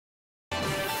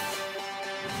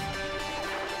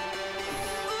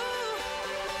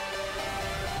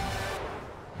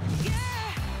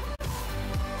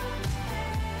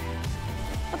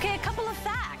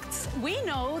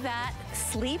know that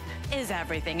sleep is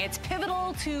everything. It's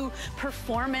pivotal to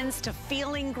performance, to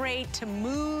feeling great, to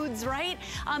moods, right?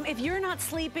 If you're not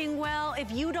sleeping well, if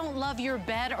you don't love your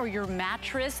bed or your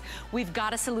mattress, we've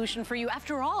got a solution for you.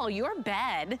 After all, your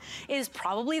bed is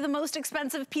probably the most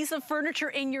expensive piece of furniture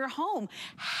in your home.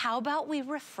 How about we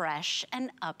refresh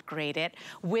and upgrade it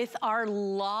with our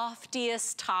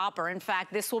loftiest topper? In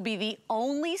fact, this will be the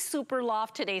only Super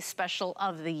Loft Today special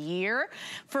of the year.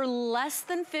 For less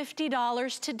than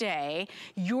 $50 today,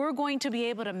 you're going to be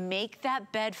able to make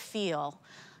that bed feel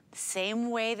the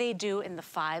same way they do in the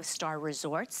 5-star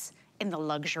resorts, in the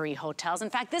luxury hotels. In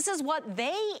fact, this is what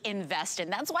they invest in.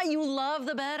 That's why you love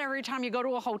the bed every time you go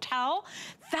to a hotel.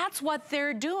 That's what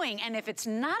they're doing. And if it's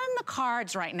not in the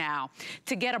cards right now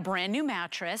to get a brand new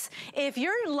mattress, if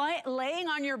you're laying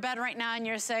on your bed right now and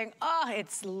you're saying, oh,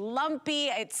 it's lumpy,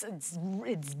 it's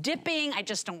dipping, I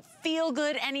just don't feel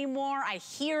good anymore, I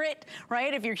hear it,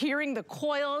 right? If you're hearing the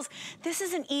coils, this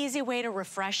is an easy way to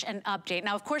refresh and update.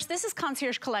 Now, of course, this is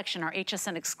Concierge Collection, our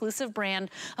HSN exclusive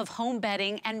brand of home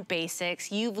bedding and basics.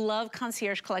 You've loved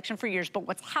Concierge Collection for years, but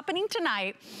what's happening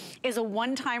tonight is a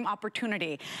one-time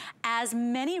opportunity. As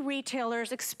many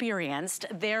retailers experienced,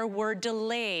 there were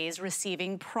delays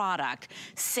receiving product.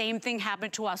 Same thing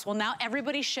happened to us. Well, now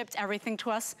everybody shipped everything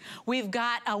to us. We've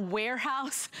got a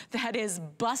warehouse that is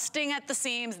busting at the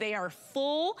seams. They are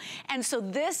full. And so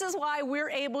this is why we're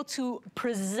able to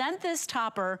present this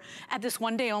topper at this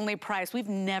one-day only price. We've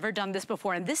never done this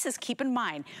before. And this is, keep in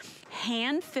mind,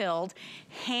 hand-filled,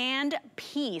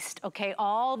 hand-pieced, okay?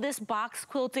 All this box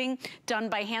quilting done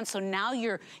by hand. So now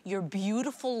your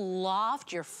beautiful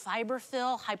loft, your fiber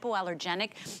fill,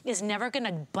 hypoallergenic, is never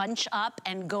gonna bunch up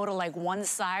and go to like one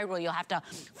side where you'll have to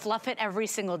fluff it every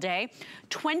single day.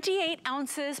 28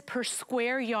 ounces per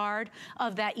square yard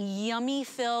of that yummy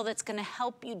fill that's gonna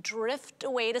help you drift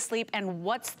away to sleep. And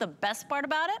what's the best part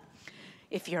about it?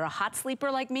 If you're a hot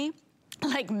sleeper like me,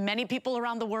 like many people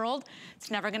around the world, it's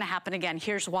never gonna happen again.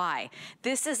 Here's why.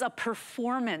 This is a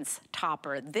performance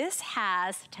topper. This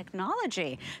has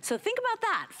technology. So think about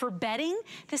that. For bedding,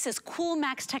 this is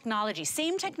CoolMax technology.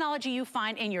 Same technology you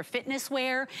find in your fitness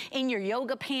wear, in your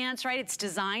yoga pants, right? It's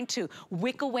designed to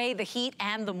wick away the heat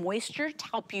and the moisture to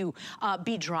help you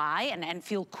be dry and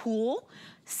feel cool.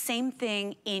 Same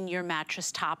thing in your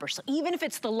mattress topper. So even if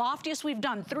it's the loftiest we've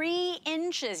done, 3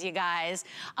 inches, you guys,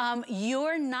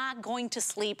 you're not going to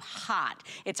sleep hot.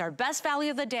 It's our best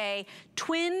value of the day.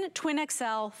 Twin, Twin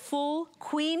XL, full,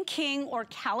 Queen, King, or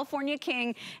California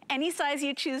King. Any size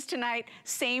you choose tonight,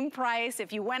 same price.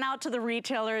 If you went out to the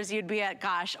retailers, you'd be at,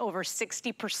 gosh, over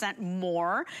 60%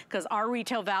 more, because our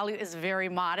retail value is very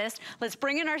modest. Let's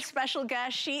bring in our special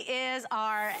guest. She is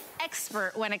our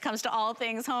expert when it comes to all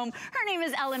things home. Her name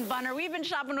is Ellen Bunner. We've been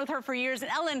shopping with her for years.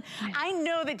 And Ellen, I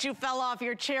know that you fell off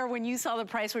your chair when you saw the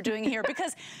price we're doing here,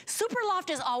 because Super Loft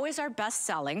is always our best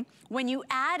selling. When you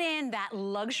add in that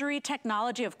luxury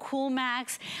technology of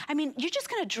CoolMax, I mean, you're just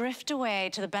gonna drift away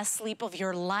to the best sleep of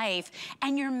your life,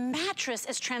 and your mattress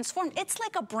is transformed. It's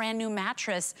like a brand new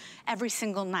mattress every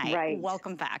single night. Right.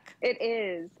 Welcome back. It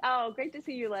is. Oh, great to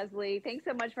see you, Leslie. Thanks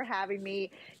so much for having me.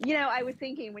 You know, I was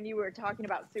thinking when you were talking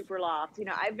about Super Loft, you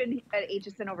know, I've been at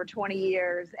HSN over 20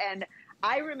 years, and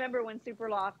I remember when Super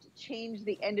Loft changed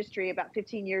the industry about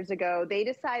 15 years ago. They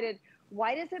decided,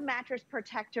 why does a mattress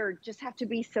protector just have to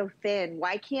be so thin?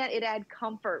 Why can't it add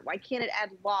comfort? Why can't it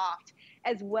add loft,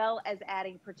 as well as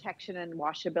adding protection and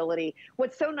washability?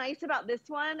 What's so nice about this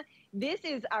one, this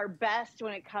is our best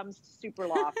when it comes to Super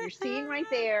Loft. You're seeing right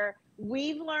there,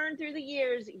 we've learned through the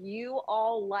years, you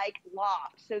all like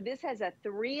loft. So this has a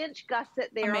 3-inch gusset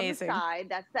there on the side.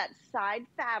 That's that side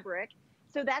fabric.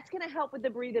 So that's gonna help with the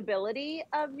breathability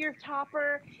of your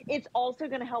topper. It's also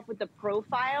gonna help with the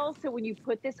profile. So when you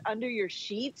put this under your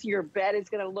sheets, your bed is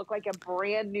gonna look like a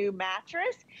brand new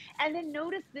mattress. And then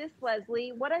notice this,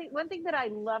 Leslie, one thing that I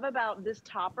love about this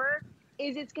topper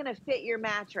is it's gonna fit your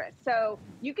mattress. So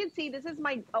you can see this is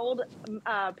my old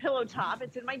pillow top.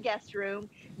 It's in my guest room.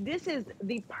 This is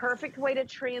the perfect way to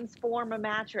transform a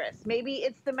mattress. Maybe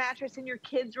it's the mattress in your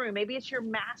kid's room. Maybe it's your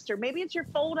master. Maybe it's your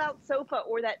fold-out sofa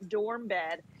or that dorm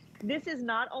bed. This is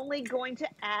not only going to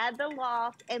add the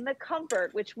loft and the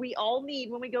comfort, which we all need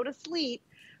when we go to sleep,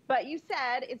 but you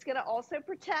said it's gonna also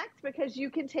protect, because you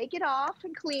can take it off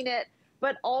and clean it.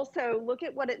 But also, look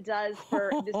at what it does for,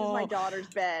 this is my daughter's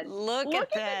bed. Look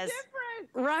at this. The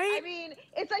difference. Right? I mean,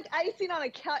 it's like icing on a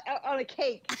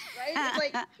cake, right? It's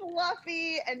like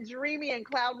fluffy and dreamy and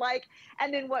cloud-like.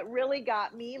 And then what really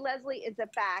got me, Leslie, is the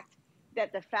fact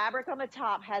that the fabric on the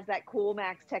top has that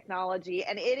CoolMax technology.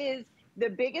 And it is the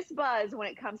biggest buzz when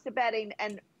it comes to bedding.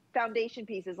 And foundation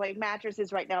pieces like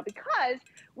mattresses right now, because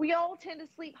we all tend to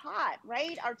sleep hot,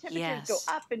 right? Our temperatures go Yes.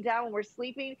 up and down when we're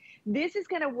sleeping. This is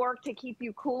going to work to keep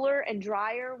you cooler and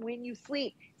drier when you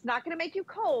sleep. It's not going to make you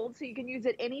cold, so you can use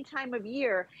it any time of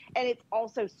year. And it's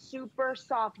also super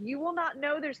soft. You will not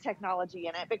know there's technology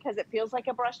in it because it feels like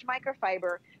a brushed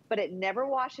microfiber, but it never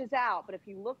washes out. But if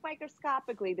you look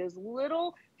microscopically, those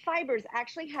little fibers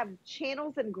actually have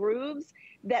channels and grooves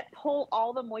that pull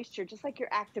all the moisture, just like your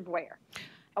activewear,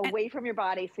 away from your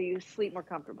body so you sleep more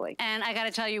comfortably. And I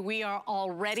gotta tell you, we are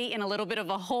already in a little bit of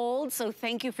a hold, so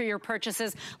thank you for your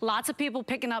purchases. Lots of people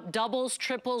picking up doubles,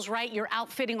 triples, right? You're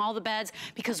outfitting all the beds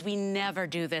because we never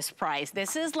do this price.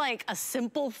 This is like a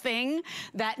simple thing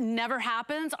that never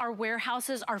happens. Our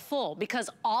warehouses are full because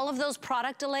all of those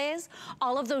product delays,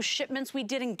 all of those shipments we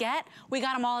didn't get, we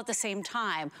got them all at the same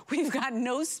time. We've got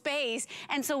no space,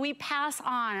 and so we pass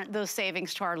on those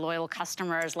savings to our loyal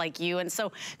customers like you. And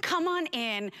so come on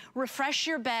in, refresh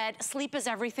your bed. Sleep is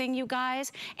everything, you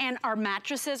guys. And our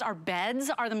mattresses, our beds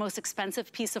are the most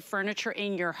expensive piece of furniture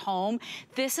in your home.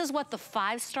 This is what the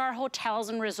 5-star hotels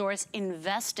and resorts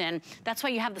invest in. That's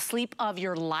why you have the sleep of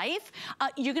your life.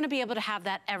 You're gonna be able to have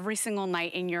that every single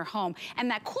night in your home. And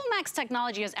that CoolMax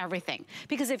technology is everything.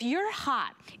 Because if you're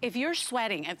hot, if you're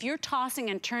sweating, if you're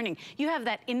tossing and turning, you have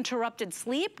that interrupted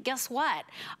sleep, guess what?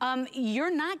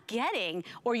 You're not getting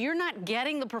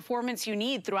the performance you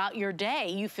need throughout your day.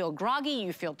 You feel groggy,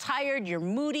 you feel tired, you're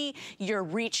moody, you're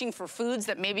reaching for foods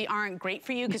that maybe aren't great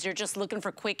for you because you're just looking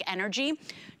for quick energy.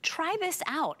 Try this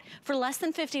out. For less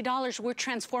than $50, we're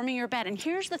transforming your bed. And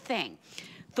here's the thing.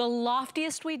 The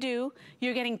loftiest we do,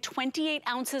 you're getting 28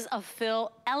 ounces of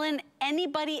fill. Ellen,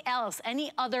 anybody else,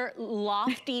 any other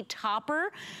lofty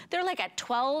topper, they're like at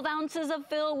 12 ounces of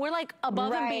fill. We're like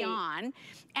above and beyond.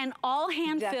 And all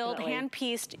hand-filled,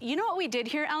 hand-pieced. You know what we did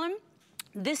here, Ellen?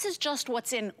 This is just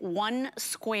what's in one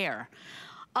square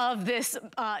of this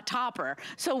topper.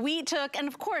 So we took, and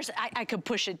of course I could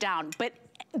push it down, but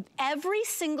every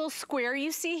single square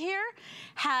you see here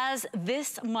has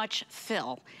this much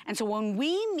fill. And so when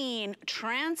we mean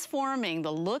transforming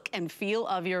the look and feel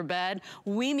of your bed,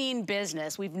 we mean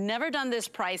business. We've never done this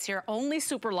price here, only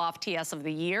Super Loft TS of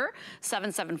the year.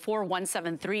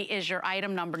 774173 is your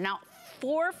item number. Now,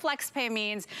 4 flex pay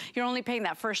means you're only paying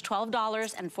that first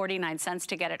 $12.49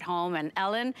 to get it home. And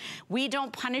Ellen, we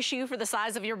don't punish you for the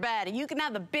size of your bed. You can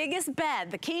have the biggest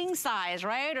bed, the king size,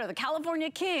 right? Or the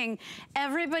California king.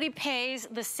 Everybody pays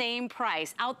the same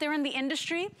price out there in the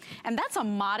industry. And that's a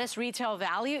modest retail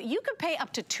value. You could pay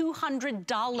up to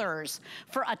 $200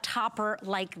 for a topper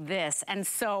like this. And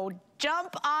so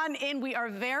jump on in. We are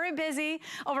very busy.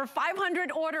 Over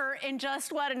 500 order in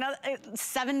just what, another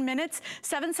 7 minutes?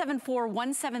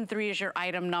 774173 is your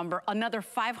item number. Another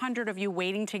 500 of you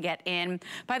waiting to get in.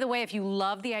 By the way, if you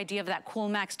love the idea of that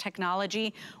CoolMax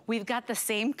technology, we've got the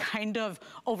same kind of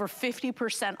over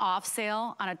 50% off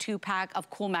sale on a 2-pack of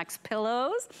CoolMax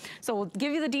pillows. So we'll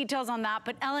give you the details on that.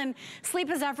 But Ellen, sleep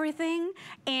is everything.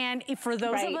 And for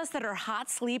those of us that are hot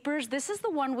sleepers, this is the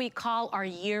one we call our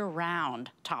year-round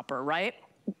topper, right?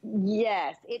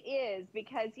 Yes, it is,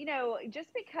 because, you know, just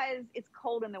because it's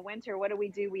cold in the winter, what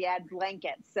do? We add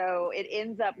blankets. So it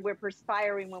ends up, we're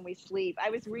perspiring when we sleep. I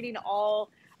was reading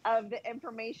all of the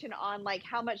information on like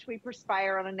how much we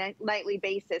perspire on a nightly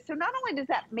basis. So not only does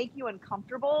that make you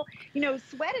uncomfortable, you know,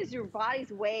 sweat is your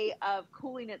body's way of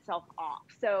cooling itself off.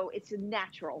 So it's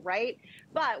natural, right?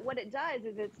 But what it does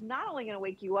is it's not only going to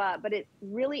wake you up, but it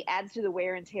really adds to the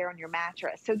wear and tear on your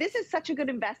mattress. So this is such a good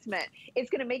investment.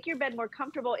 It's going to make your bed more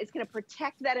comfortable. It's going to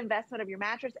protect that investment of your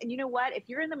mattress. And you know what? If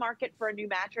you're in the market for a new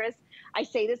mattress, I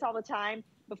say this all the time,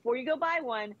 before you go buy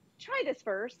one, try this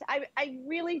first. I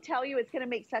really tell you, it's going to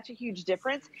make such a huge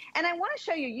difference. And I want to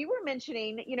show you, you were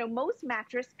mentioning, you know, most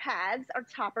mattress pads or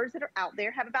toppers that are out there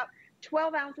have about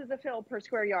 12 ounces of fill per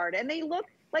square yard. And they look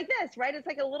like this, right? It's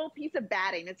like a little piece of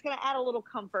batting. It's going to add a little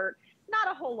comfort,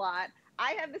 not a whole lot.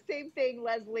 I have the same thing,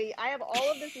 Leslie. I have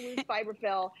all of this loose fiber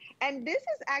fill, and this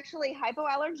is actually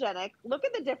hypoallergenic. Look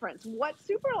at the difference. What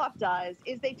Superloft does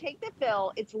is they take the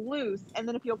fill, it's loose, and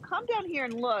then if you'll come down here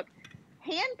and look,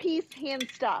 hand pieced, hand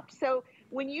stuffed. So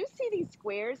when you see these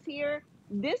squares here,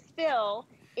 this fill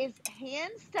is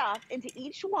hand stuffed into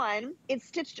each one. It's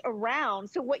stitched around.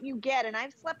 So what you get, and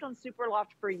I've slept on Superloft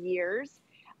for years,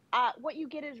 what you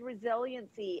get is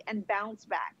resiliency and bounce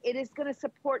back. It is going to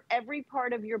support every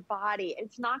part of your body.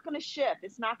 It's not going to shift.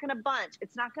 It's not going to bunch.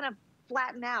 It's not going to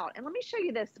flatten out. And let me show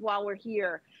you this while we're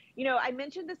here. You know, I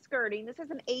mentioned the skirting. This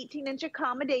is an 18-inch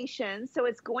accommodation, so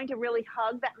it's going to really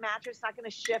hug that mattress. It's not going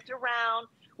to shift around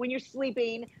when you're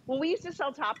sleeping. When we used to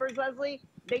sell toppers, Leslie,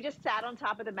 they just sat on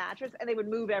top of the mattress and they would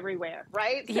move everywhere,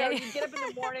 right? So you'd get up in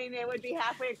the morning, they would be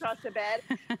halfway across the bed.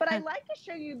 But I like to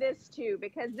show you this too,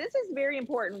 because this is very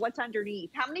important, what's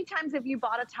underneath. How many times have you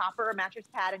bought a topper or mattress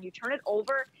pad and you turn it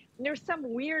over and there's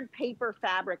some weird paper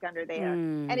fabric under there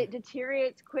and it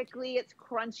deteriorates quickly, it's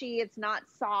crunchy, it's not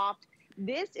soft.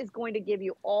 This is going to give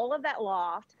you all of that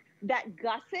loft. That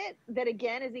gusset that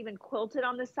again is even quilted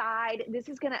on the side. This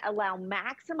is going to allow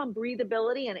maximum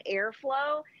breathability and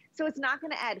airflow. So it's not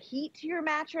going to add heat to your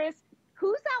mattress.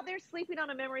 Who's out there sleeping on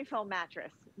a memory foam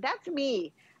mattress? That's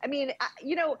me. I mean,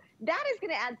 you know, that is going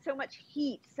to add so much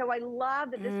heat. So I love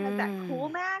that this has that Cool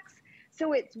Max.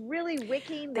 So it's really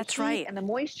wicking the heat and the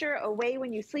moisture away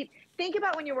when you sleep. Think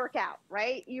about when you work out,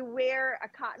 right? You wear a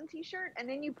cotton t-shirt and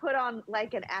then you put on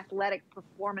like an athletic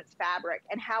performance fabric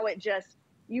and how it just,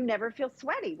 you never feel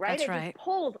sweaty, right? It just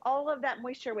pulls all of that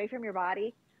moisture away from your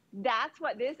body. That's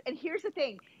what this, and here's the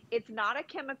thing, it's not a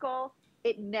chemical.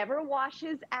 It never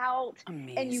washes out.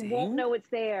 Amazing. And you won't know it's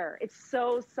there. It's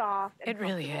so soft and it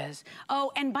really is.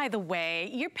 Oh, and by the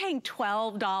way, you're paying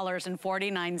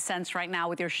 $12.49 right now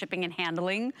with your shipping and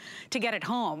handling to get it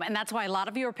home. And that's why a lot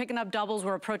of you are picking up doubles.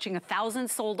 We're approaching 1,000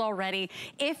 sold already.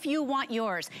 If you want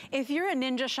yours, if you're a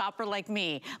ninja shopper like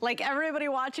me, like everybody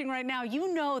watching right now,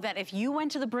 you know that if you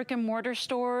went to the brick and mortar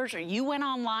stores or you went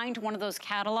online to one of those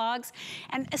catalogs,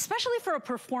 and especially for a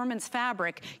performance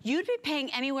fabric, you'd be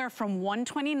paying anywhere from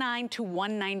 $129 to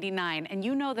 $199, and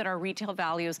you know that our retail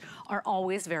values are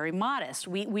always very modest.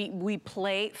 We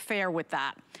play fair with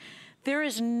that. There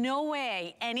is no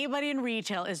way anybody in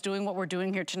retail is doing what we're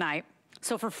doing here tonight.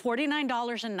 So for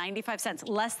 $49.95,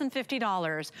 less than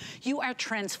 $50, you are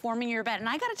transforming your bed. And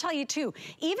I gotta tell you too,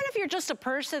 even if you're just a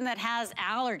person that has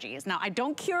allergies, now I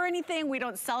don't cure anything, we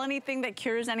don't sell anything that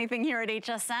cures anything here at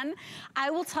HSN,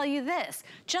 I will tell you this,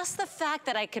 just the fact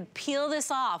that I could peel this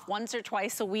off once or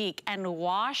twice a week and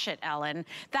wash it, Ellen,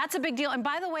 that's a big deal. And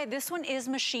by the way, this one is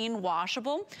machine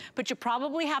washable, but you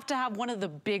probably have to have one of the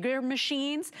bigger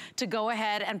machines to go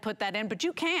ahead and put that in, but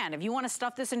you can. If you wanna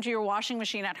stuff this into your washing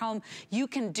machine at home, you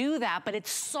can do that, but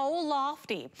it's so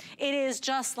lofty. It is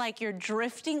just like you're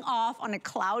drifting off on a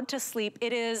cloud to sleep.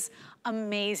 It is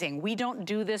amazing. We don't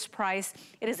do this price.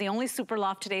 It is the only Super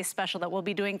Loft Today special that we'll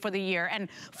be doing for the year. And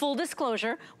full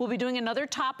disclosure, we'll be doing another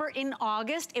topper in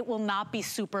August. It will not be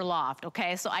Super Loft,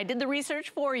 okay? So I did the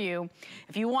research for you.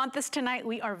 If you want this tonight,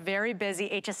 we are very busy.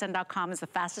 hsn.com is the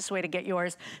fastest way to get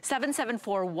yours.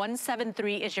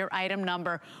 774-173 is your item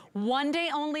number. One day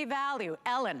only value.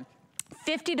 Ellen,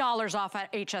 $50 off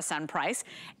at HSN price,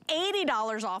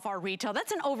 $80 off our retail.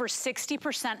 That's an over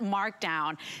 60%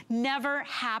 markdown. Never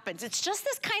happens. It's just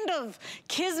this kind of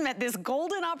kismet, this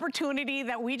golden opportunity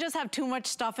that we just have too much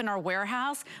stuff in our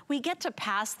warehouse. We get to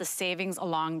pass the savings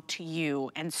along to you.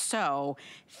 And so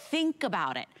think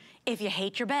about it. If you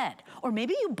hate your bed, or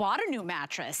maybe you bought a new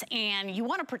mattress and you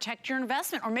want to protect your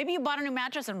investment, or maybe you bought a new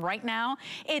mattress and right now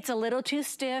it's a little too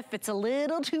stiff, it's a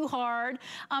little too hard.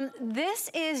 This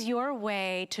is your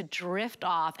way to drift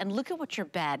off and look at what your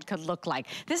bed could look like.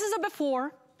 This is a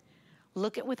before.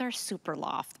 Look at with our Super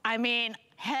Loft. I mean,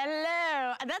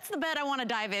 hello. That's the bed I want to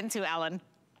dive into, Ellen.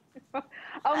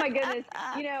 Oh my goodness.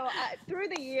 You know, through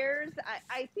the years,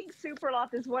 I think Super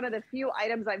Loft is one of the few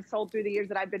items I've sold through the years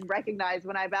that I've been recognized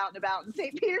when I'm out and about in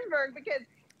St. Petersburg, because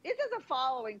this is a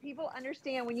following. People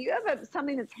understand when you have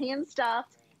something that's hand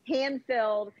stuffed, hand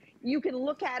filled, you can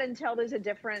look at it and tell there's a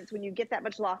difference when you get that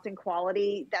much loft in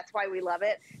quality. That's why we love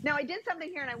it. Now, I did something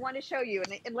here and I want to show you.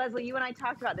 And Leslie, you and I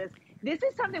talked about this. This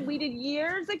is something we did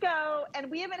years ago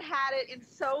and we haven't had it in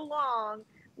so long.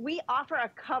 We offer a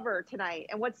cover tonight.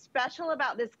 And what's special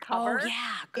about this cover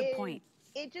good point.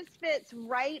 It just fits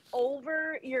right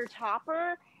over your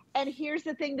topper. And here's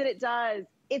the thing that it does.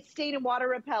 It's stain and water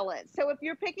repellent. So if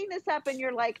you're picking this up and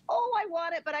you're like, oh, I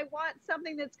want it, but I want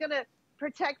something that's going to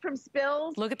protect from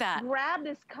spills. Look at that. Grab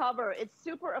this cover. It's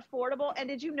super affordable. And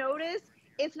did you notice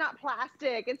it's not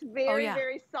plastic? It's very,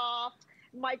 very soft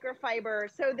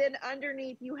microfiber. So then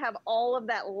underneath you have all of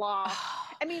that loft.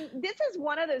 I mean, this is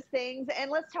one of those things.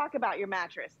 And let's talk about your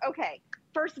mattress. Okay.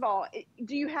 First of all,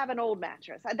 do you have an old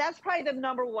mattress? That's probably the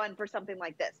number one for something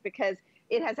like this, because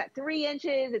it has that 3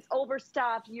 inches, it's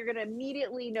overstuffed. You're going to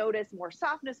immediately notice more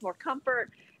softness, more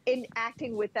comfort in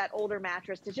acting with that older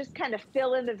mattress to just kind of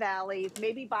fill in the valleys,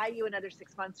 maybe buy you another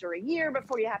 6 months or a year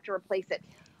before you have to replace it.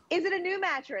 Is it a new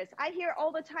mattress? I hear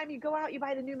all the time, you go out, you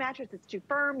buy the new mattress, it's too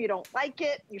firm, you don't like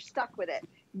it, you're stuck with it.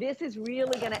 This is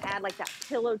really going to add like that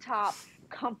pillow top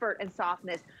comfort and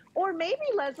softness. Or maybe,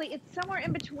 Leslie, it's somewhere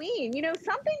in between. You know,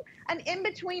 an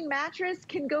in-between mattress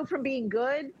can go from being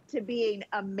good to being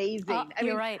amazing. I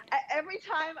You're mean, right. every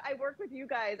time I work with you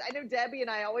guys, I know Debbie and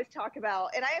I always talk about,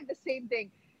 and I have the same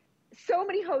thing. So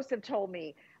many hosts have told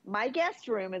me, my guest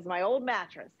room is my old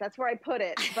mattress. That's where I put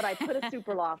it, but I put a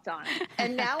super loft on it.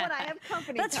 And now when I have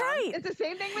company That's come, right. it's the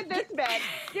same thing with this bed.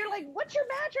 They're like, what's your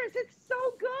mattress? It's so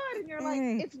good. And you're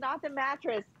like, it's not the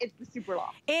mattress, it's the super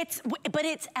loft. But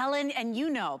it's, Ellen, and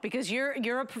you know, because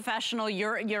you're a professional,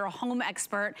 you're a home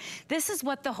expert. This is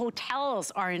what the hotels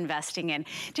are investing in.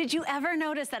 Did you ever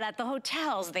notice that at the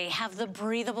hotels, they have the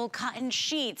breathable cotton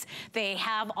sheets, they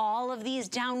have all of these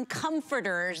down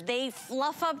comforters, they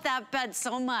fluff up that bed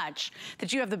so much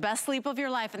that you have the best sleep of your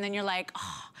life, and then you're like,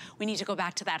 oh, we need to go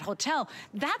back to that hotel.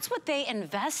 That's what they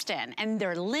invest in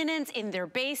their linens, in their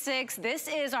basics. This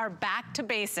is our back to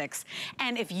basics.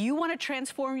 And if you want to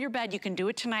transform your bed, you can do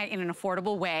it tonight in an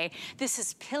affordable way. This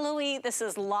is pillowy, this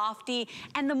is lofty,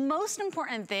 and the most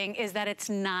important thing is that it's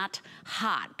not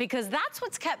hot, because that's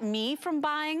what's kept me from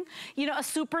buying, you know, a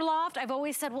super loft. I've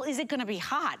always said, well, is it gonna be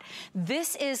hot?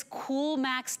 This is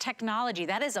CoolMax technology.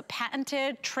 That is a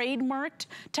patented, trademarked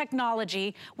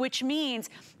technology, which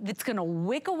means it's gonna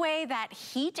wick away that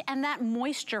heat and that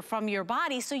moisture from your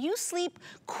body, so you sleep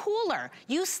cooler,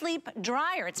 you sleep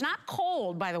drier. It's not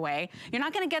cold, by the way. You're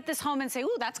not gonna get this home and say,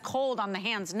 ooh, that's cold on the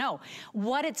hands. No,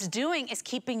 what it's doing is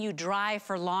keeping you dry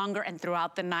for longer and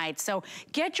throughout the night. So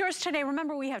get yours today.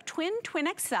 Remember, we have twin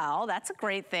XL. That's a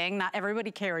great thing. Not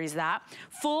everybody carries that.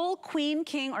 Full queen,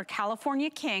 king, or California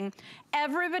king.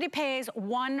 Everybody pays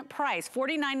one price,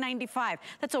 $49.95.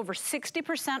 That's over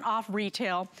 60% off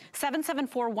retail,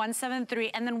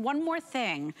 774-173. And then one more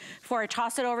thing before I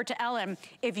toss it over to Ellen.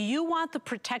 If you want the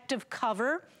protective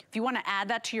cover, if you want to add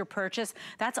that to your purchase,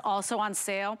 that's also on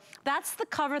sale. That's the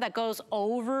cover that goes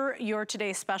over your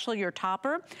today's special, your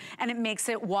topper, and it makes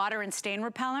it water and stain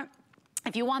repellent.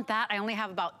 If you want that, I only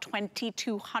have about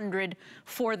 2,200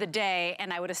 for the day,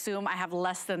 and I would assume I have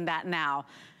less than that now.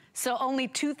 So only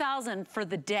 2,000 for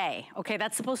the day, okay?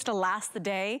 That's supposed to last the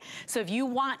day. So if you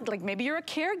want, like maybe you're a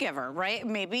caregiver, right?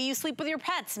 Maybe you sleep with your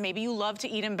pets. Maybe you love to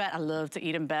eat in bed. I love to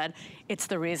eat in bed. It's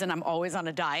the reason I'm always on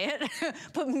a diet.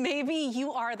 But maybe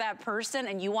you are that person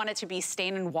and you want it to be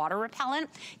stain and water repellent.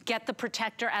 Get the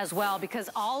protector as well, because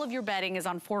all of your bedding is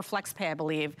on 4 FlexPay, I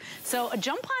believe. So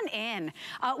jump on in.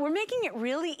 We're making it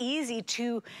really easy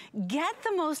to get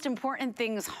the most important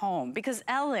things home, because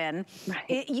Ellen,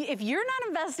 if you're not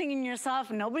investing in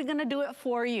yourself, nobody's gonna do it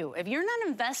for you. If you're not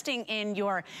investing in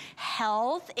your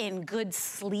health, in good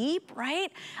sleep,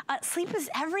 right? Sleep is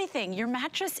everything. Your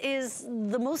mattress is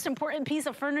the most important piece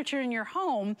of furniture in your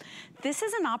home. This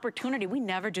is an opportunity. We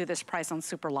never do this price on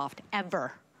Super Loft,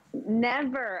 ever.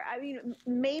 Never. I mean,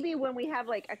 maybe when we have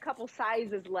like a couple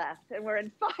sizes left and we're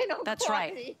in final That's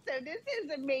quantity. right. So this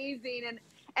is amazing.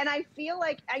 And I feel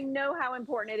like I know how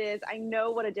important it is. I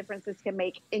know what a difference this can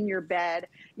make in your bed.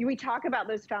 We talk about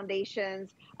those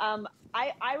foundations.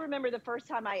 I remember the first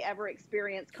time I ever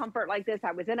experienced comfort like this.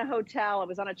 I was in a hotel. I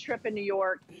was on a trip in New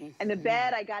York. And the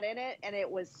bed, I got in it, and it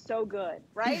was so good,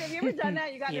 right? Have you ever done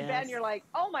that? You got in bed, and you're like,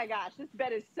 oh, my gosh, this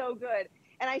bed is so good.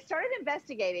 And I started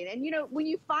investigating. And, you know, when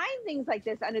you find things like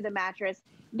this under the mattress,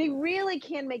 they really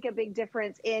can make a big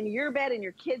difference in your bed and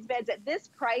your kids' beds. At this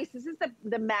price, this is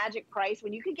the magic price.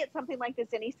 When you can get something like this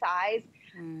any size,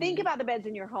 think about the beds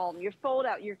in your home, your fold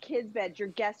out, your kids' bed, your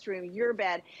guest room, your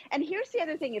bed. And here's the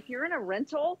other thing. If you're in a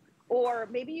rental, or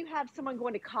maybe you have someone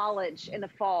going to college in the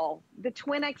fall, the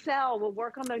twin XL will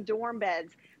work on the dorm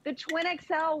beds. The twin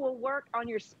XL will work on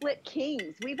your split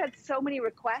kings. We've had so many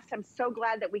requests. I'm so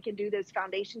glad that we can do those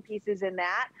foundation pieces in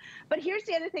that. But here's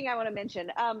the other thing I want to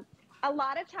mention. A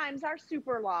lot of times our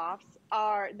super lofts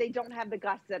they don't have the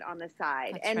gusset on the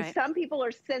side. That's and right. Some people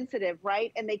are sensitive,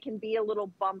 right? And they can be a little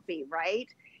bumpy, right?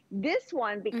 This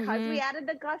one, because we added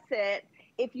the gusset,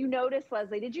 if you notice,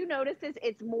 Leslie, did you notice this?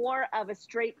 It's more of a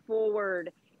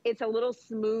straightforward, it's a little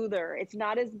smoother. It's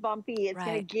not as bumpy. It's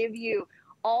going to give you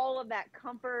all of that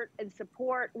comfort and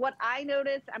support. What I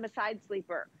notice, I'm a side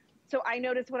sleeper. So I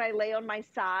notice when I lay on my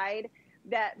side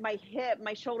that my hip,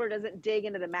 my shoulder doesn't dig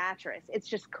into the mattress. It's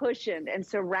just cushioned and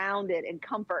surrounded in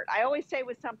comfort. I always say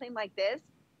with something like this,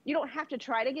 you don't have to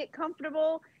try to get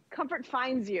comfortable. Comfort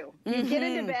finds you. You get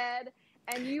into bed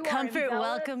and you Comfort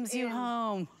welcomes you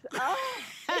home. Oh,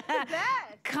 it's the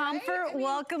best. Comfort right? I mean,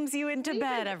 welcomes you into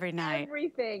bed every night.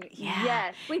 Everything. Yeah.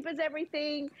 Yes. Sleep is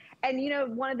everything. And you know,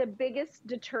 one of the biggest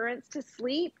deterrents to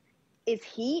sleep is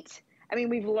heat. I mean,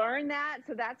 we've learned that.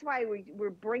 So that's why we're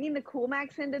bringing the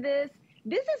CoolMax into this.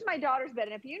 This is my daughter's bed.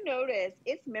 And if you notice,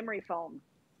 it's memory foam.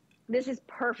 This is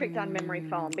perfect on memory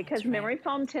foam because memory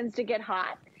foam tends to get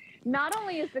hot. Not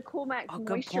only is the Cool Max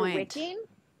moisture point. wicking,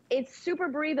 it's super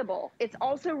breathable. It's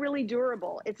also really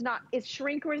durable. It's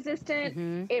shrink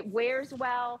resistant. It wears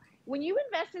well. When you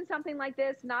invest in something like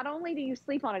this, not only do you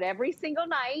sleep on it every single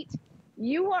night,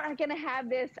 you are going to have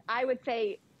this, I would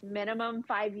say, minimum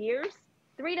 5 years,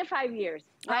 3 to 5 years,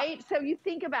 right? So you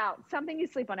think about something you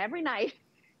sleep on every night,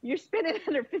 you're spending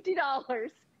under $50.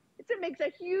 It makes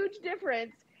a huge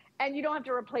difference, and you don't have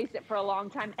to replace it for a long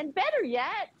time. And better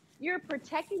yet, you're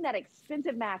protecting that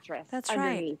expensive mattress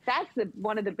underneath. Right. That's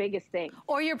one of the biggest things.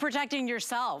 Or you're protecting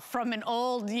yourself from an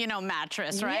old,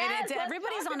 mattress, right? Yes,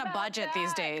 everybody's on a budget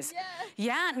these days. Yes.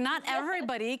 Yeah, not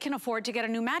everybody can afford to get a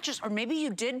new mattress. Or maybe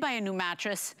you did buy a new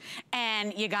mattress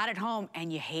and you got it home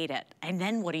and you hate it. And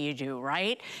then what do,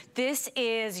 right? This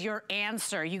is your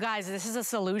answer. You guys, this is a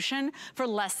solution for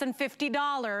less than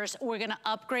 $50. We're gonna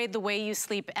upgrade the way you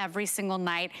sleep every single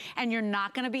night, and you're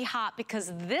not gonna be hot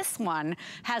because this one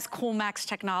has Cool Max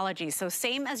technology. So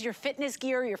same as your fitness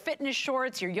gear, your fitness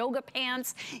shorts, your yoga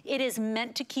pants, it is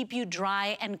meant to keep you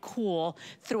dry and cool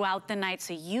throughout the night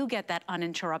so you get that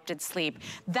uninterrupted sleep.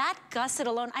 That gusset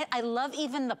alone, I love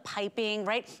even the piping,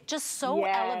 right? Just so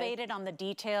elevated on the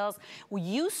details.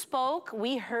 You spoke,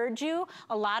 we heard you.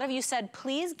 A lot of you said,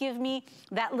 please give me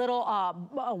that little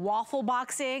waffle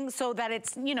boxing so that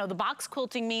it's, the box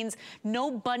quilting means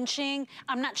no bunching.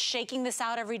 I'm not shaking this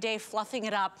out every day, fluffing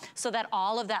it up so that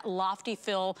all of that lofty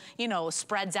fill,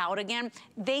 spreads out again.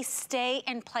 They stay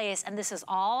in place, and this is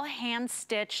all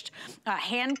hand-stitched,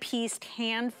 hand-pieced,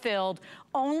 hand-filled.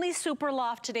 Only Super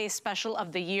Loft today's special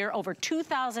of the year. Over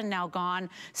 2,000 now gone.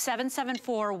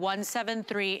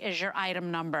 774-173 is your item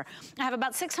number. I have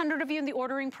about 600 of you in the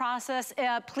ordering process.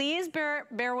 Please bear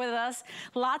with us.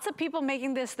 Lots of people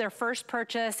making this their first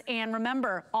purchase. And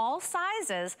remember, all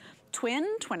sizes,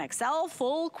 twin, twin XL,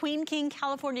 full, queen, king,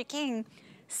 California king,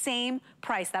 same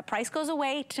price. That price goes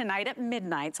away tonight at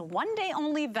midnight. So one day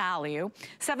only value.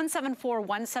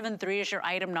 774-173 is your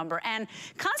item number. And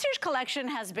Concierge Collection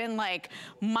has been like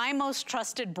my most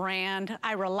trusted brand.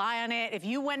 I rely on it. If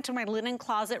you went to my linen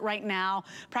closet right now,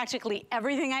 practically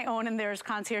everything I own in there is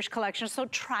Concierge Collection. So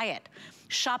try it.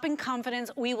 Shopping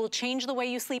confidence. We will change the way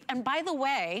you sleep. And by the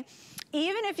way,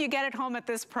 even if you get it home at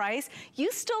this price,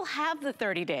 you still have the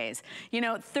 30 days.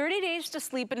 30 days to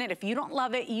sleep in it. If you don't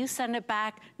love it, you send it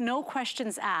back. No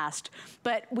questions asked.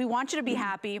 But we want you to be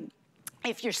happy.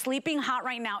 If you're sleeping hot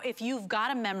right now, if you've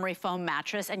got a memory foam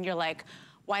mattress and you're like,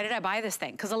 why did I buy this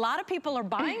thing? Because a lot of people are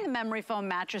buying the memory foam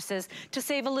mattresses to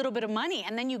save a little bit of money,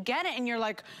 and then you get it and you're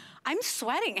like, I'm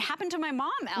sweating. It happened to my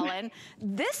mom, Ellen.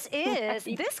 This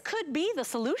could be the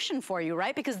solution for you,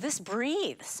 right? Because this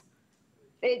breathes.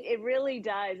 It really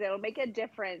does. It'll make a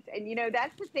difference. And,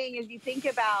 that's the thing is you think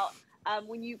about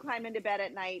when you climb into bed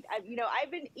at night,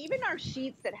 even our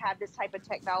sheets that have this type of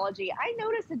technology, I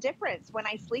notice a difference when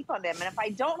I sleep on them. And if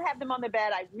I don't have them on the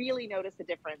bed, I really notice a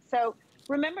difference. So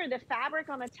remember the fabric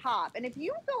on the top. And if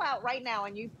you go out right now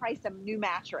and you price a new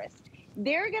mattress,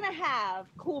 they're going to have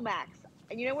Cool Max.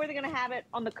 And you know where they're going to have it?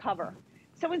 On the cover.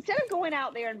 So instead of going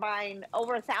out there and buying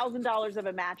over $1,000 of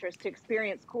a mattress to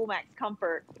experience Cool Max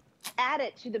comfort, add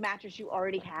it to the mattress you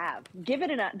already have. Give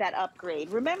it that upgrade.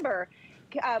 Remember,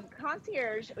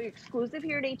 Concierge, exclusive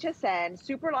here at HSN,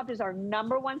 Super Loft is our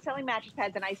 #1 selling mattress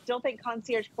pads, and I still think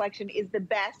Concierge Collection is the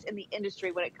best in the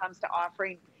industry when it comes to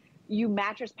offering you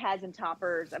mattress pads and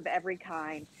toppers of every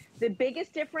kind. The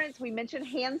biggest difference, we mentioned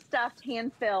hand-stuffed,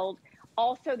 hand-filled.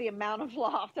 Also, the amount of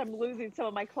loft. I'm losing some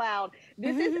of my cloud.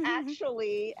 This is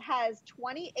actually has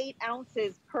 28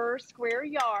 ounces per square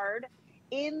yard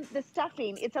in the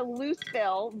stuffing. It's a loose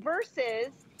fill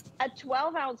versus a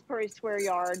 12-ounce per square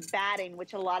yard batting,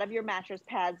 which a lot of your mattress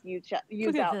pads use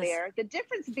out there. The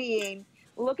difference being,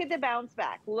 look at the bounce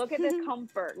back, look at the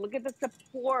comfort, look at the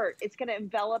support. It's going to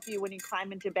envelop you when you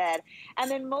climb into bed.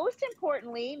 And then most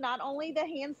importantly, not only the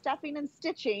hand stuffing and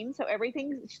stitching, so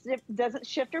everything doesn't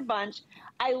shift or bunch.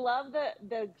 I love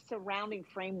the surrounding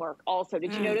framework also.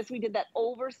 Did you notice we did that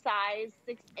oversized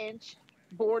 6-inch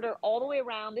border all the way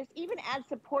around? This even adds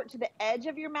support to the edge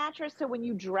of your mattress. So when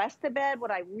you dress the bed, what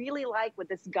I really like with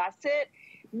this gusset,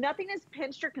 nothing is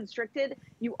pinched or constricted.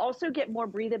 You also get more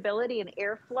breathability and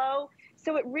airflow.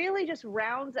 So it really just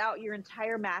rounds out your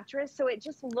entire mattress. So it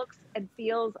just looks and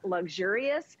feels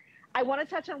luxurious. I want to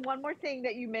touch on one more thing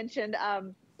that you mentioned.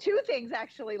 2 things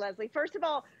actually, Leslie. First of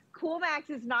all, Cool Max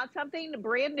is not something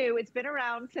brand new. It's been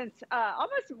around since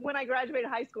almost when I graduated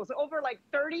high school. So over like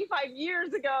 35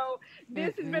 years ago,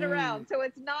 this has been around. So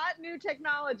it's not new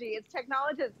technology. It's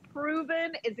technology that's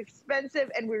proven, it's expensive,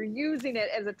 and we're using it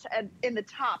as in the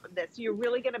top of this. So you're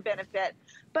really going to benefit.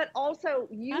 But also,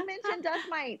 you mentioned dust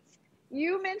mites.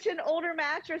 You mentioned older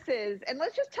mattresses, and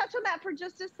let's just touch on that for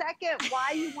just a second,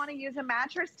 why you want to use a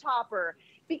mattress topper.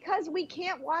 Because we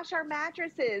can't wash our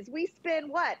mattresses. We spend,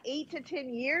 what, 8 to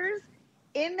 10 years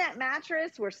in that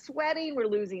mattress. We're sweating, we're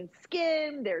losing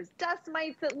skin, there's dust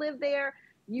mites that live there.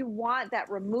 You want that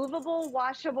removable,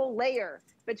 washable layer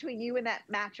between you and that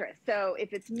mattress. So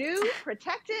if it's new,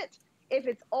 protect it. If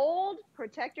it's old,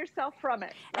 protect yourself from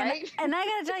it, right? And I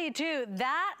gotta tell you too,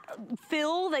 that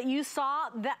fill that you saw,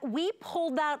 that we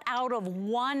pulled that out of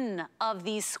one of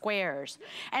these squares.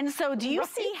 And so do you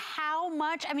see how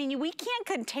much, I mean, we can't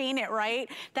contain it, right?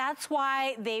 That's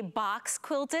why they box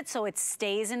quilt it so it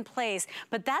stays in place.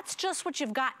 But that's just what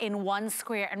you've got in one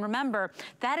square. And remember,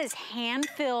 that is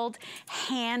hand-filled,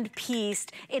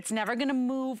 hand-pieced. It's never gonna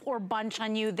move or bunch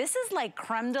on you. This is like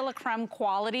creme de la creme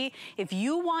quality. If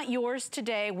you want yours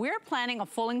today, we're planning a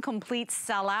full and complete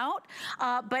sellout,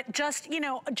 but just, you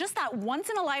know, just that once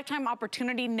in a lifetime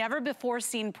opportunity, never before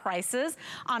seen prices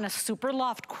on a Super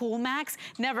Loft Cool Max,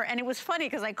 never. And it was funny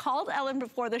because I called Ellen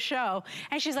before the show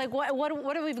and she's like, what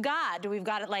do we've got? Do we've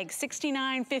got it like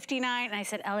 $69, $59? And I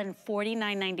said, Ellen,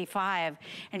 $49.95.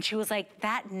 And she was like,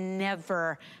 that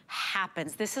never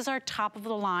happens. This is our top of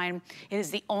the line. It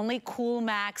is the only Cool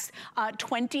Max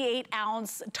 28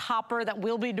 ounce topper that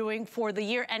we'll be doing for the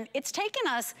year. And it's taken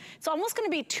us, it's almost gonna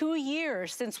be 2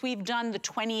 years since we've done the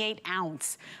 28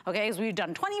 ounce, okay? Because we've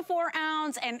done 24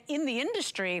 ounce, and in the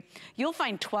industry, you'll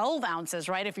find 12 ounces,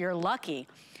 right, if you're lucky.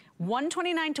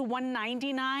 $129 to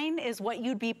 $199 is what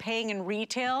you'd be paying in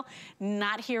retail,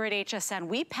 not here at HSN.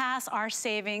 We pass our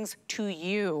savings to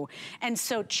you. And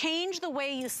so change the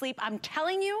way you sleep. I'm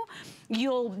telling you,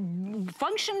 you'll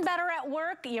function better at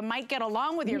work. You might get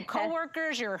along with your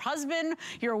coworkers, your husband,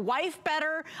 your wife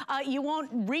better. You won't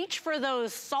reach for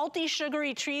those salty,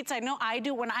 sugary treats. I know I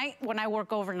do when I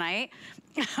work overnight.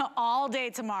 All day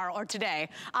tomorrow or today,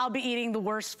 I'll be eating the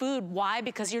worst food. Why?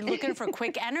 Because you're looking for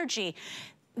quick energy.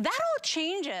 That all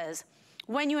changes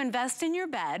when you invest in your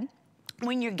bed,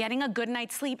 when you're getting a good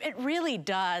night's sleep. It really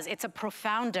does. It's a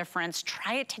profound difference.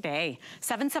 Try it today.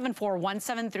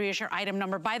 774-173 is your item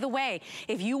number. By the way,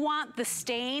 if you want the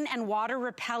stain and water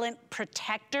repellent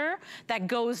protector that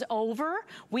goes over,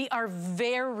 we are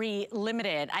very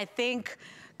limited. I think,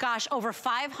 gosh, over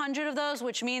 500 of those,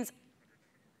 which means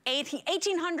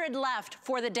 1,800 left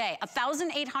for the day.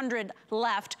 1,800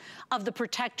 left of the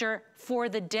protector for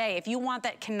the day. If you want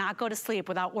that, cannot go to sleep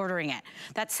without ordering it.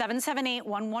 That's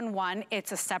 778-111.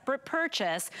 It's a separate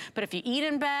purchase, but if you eat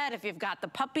in bed, if you've got the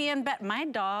puppy in bed, my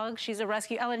dog, she's a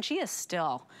rescue, Ellen, she is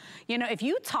still. You know, if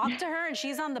you talk to her and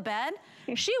she's on the bed,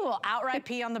 she will outright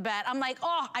pee on the bed. I'm like,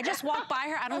 oh, I just walk by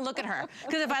her, I don't look at her.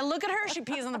 Because if I look at her, she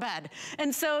pees on the bed.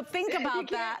 And so think about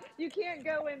that. You can't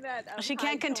go in that she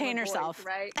can't contain herself. Voice,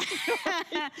 right?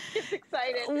 It's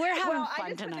excited. We're having fun I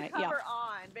just tonight. Put the cover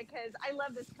on because I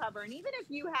love this cover. And even if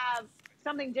you have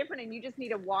something different and you just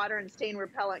need a water and stain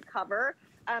repellent cover,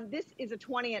 this is a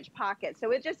 20-inch pocket,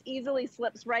 so it just easily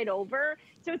slips right over.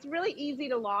 So it's really easy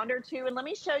to launder too. And let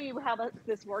me show you how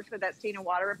this works with that stain and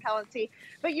water repellency.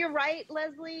 But you're right,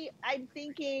 Leslie. I'm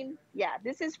thinking, yeah,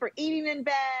 this is for eating in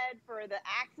bed, for the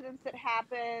accidents that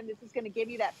happen. This is going to give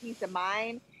you that peace of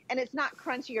mind. And it's not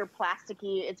crunchy or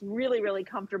plasticky. It's really, really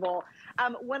comfortable.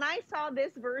 When I saw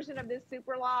this version of this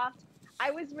Super Loft,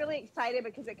 I was really excited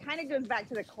because it kind of goes back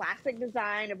to the classic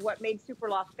design of what made Super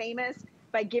Loft famous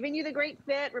by giving you the great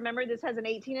fit. Remember, this has an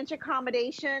 18-inch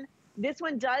accommodation. This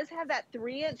one does have that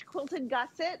 3-inch quilted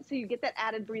gusset, so you get that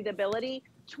added breathability.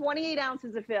 28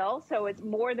 ounces of fill, so it's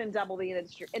more than double the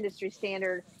industry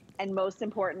standard. And most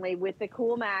importantly, with the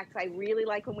Cool Max, I really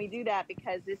like when we do that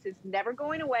because this is never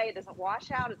going away. It doesn't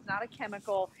wash out. It's not a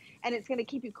chemical, and it's going to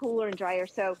keep you cooler and drier.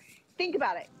 So think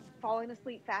about it. Falling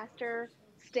asleep faster,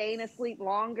 staying asleep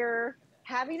longer,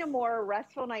 having a more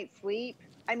restful night's sleep.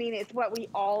 I mean, it's what we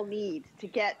all need to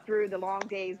get through the long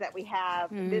days that we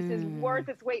have. This is worth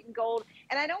its weight in gold.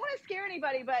 And I don't want to scare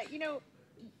anybody, but, you know,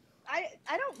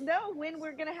 I don't know when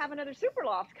we're going to have another Super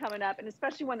Loft coming up, and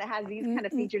especially one that has these kind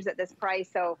of features at this price.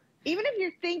 So even if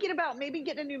you're thinking about maybe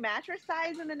getting a new mattress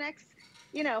size in the next,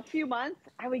 you know, few months,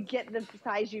 I would get the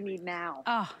size you need now.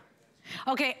 Oh.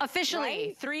 Okay, officially,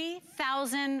 right?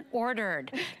 3,000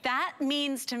 ordered. That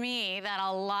means to me that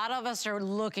a lot of us are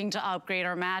looking to upgrade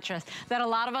our mattress, that a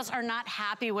lot of us are not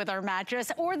happy with our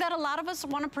mattress, or that a lot of us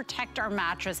want to protect our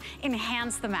mattress,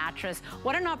 enhance the mattress.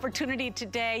 What an opportunity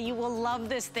today. You will love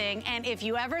this thing. And if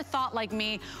you ever thought like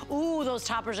me, ooh, those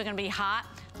toppers are going to be hot,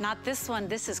 Not this one.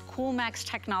 This is CoolMax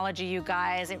technology, you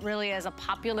guys. It really is a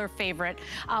popular favorite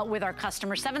with our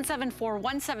customers.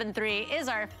 774173 is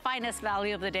our finest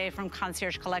value of the day from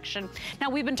Concierge Collection. Now,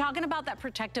 we've been talking about that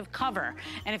protective cover.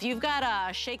 And if you've got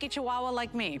a shaky chihuahua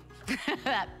like me,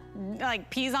 that like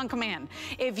peas on command.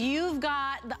 If you've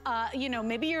got, you know,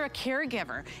 maybe you're a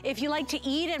caregiver. If you like to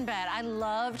eat in bed, I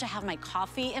love to have my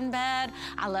coffee in bed.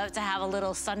 I love to have a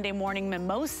little Sunday morning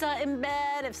mimosa in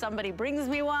bed if somebody brings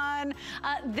me one.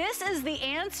 This is the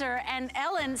answer. And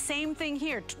Ellen, same thing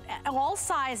here. All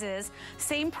sizes,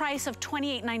 same price of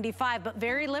 $28.95, but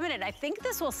very limited. I think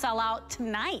this will sell out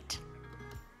tonight.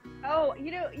 Oh,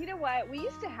 you know what? We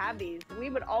used to have these. We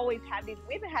would always have these.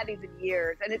 We haven't had these in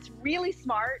years. And it's really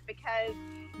smart because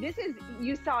this is,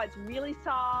 you saw it's really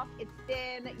soft, it's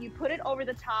thin, you put it over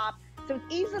the top, so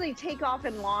it's easily take off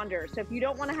and launder. So if you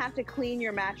don't want to have to clean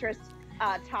your mattress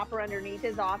topper underneath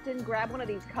as often, grab one of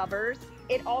these covers.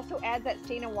 It also adds that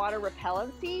stain and water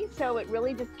repellency, so it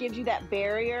really just gives you that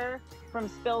barrier from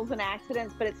spills and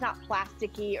accidents, but it's not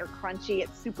plasticky or crunchy.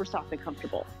 It's super soft and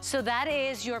comfortable. So that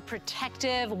is your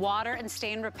protective water and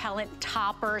stain repellent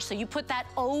topper. So you put that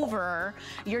over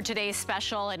your today's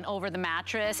special and over the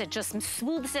mattress. It just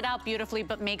smooths it out beautifully,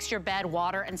 but makes your bed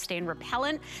water and stain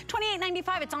repellent.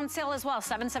 $28.95, it's on sale as well.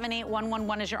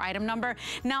 778111 is your item number.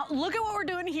 Now look at what we're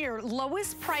doing here.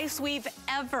 Lowest price we've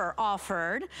ever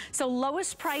offered. So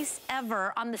lowest price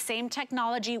ever on the same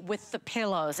technology with the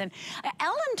pillows. And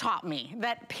Ellen taught me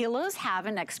that pillows have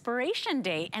an expiration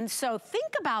date. And so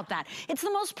think about that. It's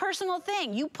the most personal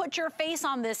thing. You put your face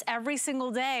on this every single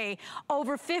day.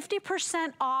 Over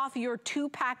 50% off your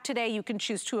 2-pack today. You can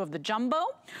choose 2 of the jumbo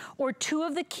or 2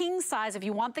 of the king size. If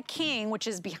you want the king, which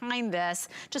is behind this,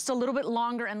 just a little bit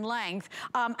longer in length.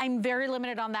 I'm very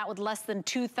limited on that with less than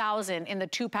 2,000 in the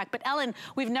 2-pack. But Ellen,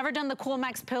 we've never done the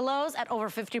CoolMax pillows at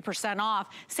over 50% off.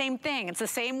 Same thing. It's the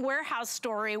same warehouse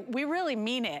story. We really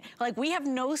mean it. Like, we have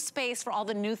no space for all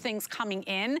the new things coming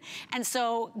in. And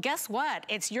so guess what?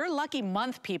 It's your lucky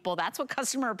month, people. That's what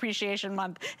Customer Appreciation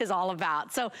Month is all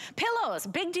about. So pillows,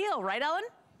 big deal, right, Ellen?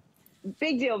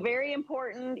 Big deal, very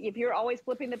important. If you're always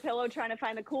flipping the pillow trying to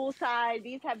find the cool side,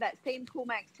 these have that same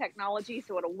CoolMax technology,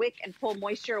 so it'll wick and pull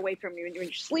moisture away from you when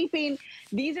you're sleeping.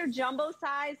 These are jumbo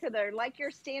size, so they're like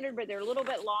your standard, but they're a little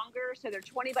bit longer. So they're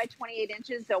 20 by 28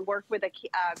 inches. They'll work with a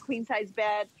queen size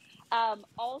bed.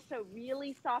 Also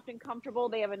really soft and comfortable.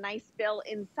 They have a nice fill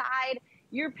inside.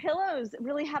 Your pillows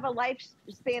really have a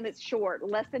lifespan that's short,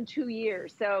 less than 2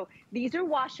 years. So these are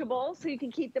washable, so you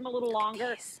can keep them a little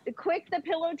longer. Quick, the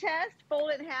pillow test,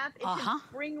 fold it in half. It should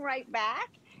spring right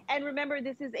back. And remember,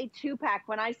 this is a 2-pack.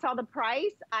 When I saw the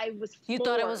price, I was floored. You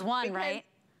thought it was one, right?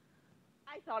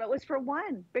 I thought it was for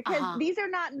one, because these are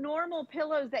not normal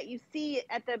pillows that you see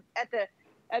at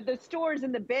the stores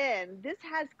in the bin. This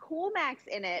has CoolMax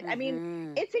in it. I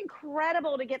mean, it's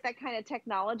incredible to get that kind of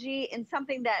technology in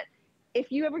something that, if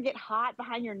you ever get hot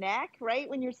behind your neck, right,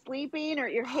 when you're sleeping, or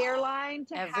your hairline,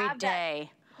 to have that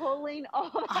pulling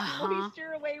all that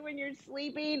moisture away when you're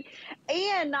sleeping.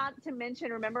 And not to mention,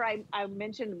 remember I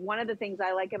mentioned one of the things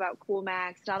I like about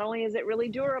CoolMax, not only is it really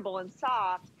durable and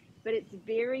soft, but it's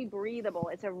very breathable.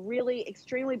 It's a really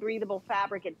extremely breathable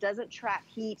fabric. It doesn't trap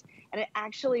heat, and it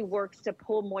actually works to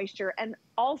pull moisture. And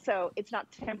also, it's not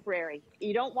temporary.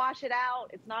 You don't wash it out.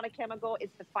 It's not a chemical.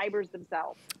 It's the fibers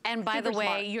themselves. And by the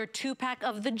way, your 2-pack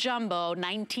of the jumbo,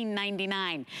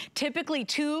 $19.99. Typically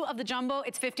 2 of the jumbo,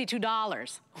 it's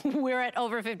 $52. We're at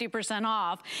over 50%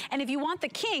 off. And if you want the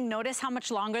king, notice how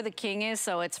much longer the king is.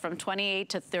 So it's from 28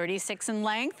 to 36 in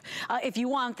length. If you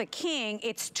want the king,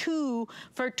 it's 2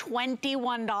 for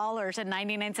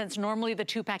 $21.99. Normally the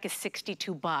 2-pack is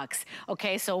 62 bucks.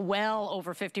 Okay, so well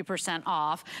over 50%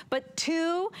 off. But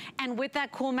 2, and with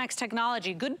that CoolMax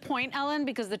technology, good point, Ellen,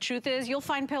 because the truth is you'll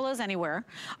find pillows anywhere,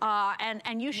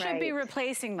 and you should be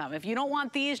replacing them. If you don't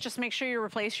want these, just make sure you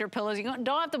replace your pillows. You don't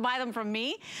have to buy them from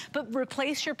me, but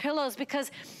replace your pillows,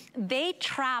 because they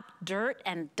trap dirt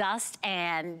and dust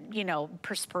and, you know,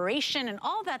 perspiration and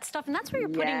all that stuff, and that's where you're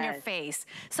putting your face.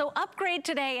 So upgrade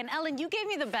today. And Ellen, you gave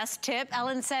me the best tip.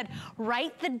 Ellen said,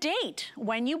 write the date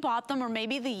when you bought them, or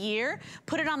maybe the year,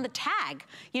 put it on the tag,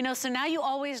 you know, so now you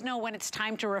always know when it's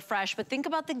time to refresh. But think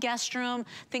about the guest room,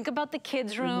 think about the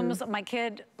kids' rooms. My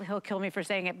kid, he'll kill me for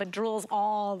saying it, but drools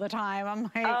all the time. I'm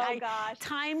like, oh gosh,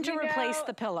 time to replace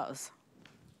the pillows.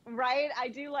 Right, I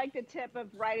do like the tip of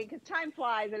writing, because time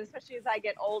flies, and especially as I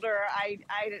get older,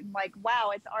 I'm like, wow,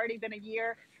 it's already been a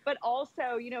year. But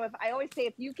also, you know, if I always say,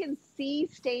 if you can see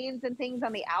stains and things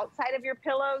on the outside of your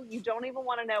pillow, you don't even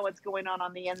want to know what's going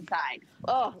on the inside.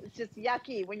 Oh, it's just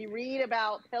yucky when you read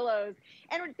about pillows.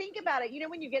 And think about it, you know,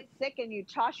 when you get sick and you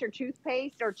toss your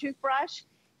toothpaste or toothbrush,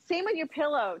 Same with your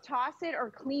pillow. Toss it or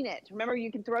clean it. Remember,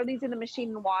 you can throw these in the machine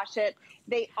and wash it.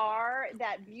 They are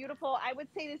that beautiful. I would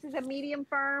say this is a medium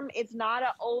firm. It's not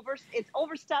it's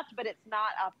overstuffed, but it's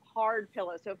not a hard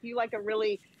pillow. So if you like a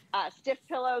really stiff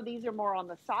pillow, these are more on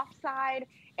the soft side.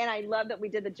 And I love that we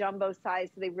did the jumbo size,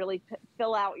 so they really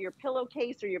fill out your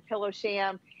pillowcase or your pillow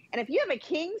sham. And if you have a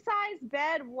king size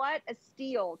bed, what a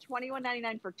steal.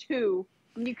 $21.99 for two.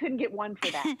 You couldn't get one for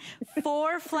that.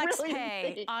 4 flex Really pay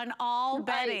insane. on all Right.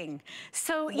 bedding.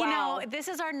 So, you know, this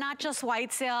is our not just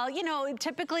white sale. You know,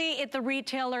 typically at the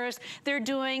retailers, they're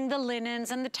doing the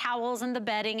linens and the towels and the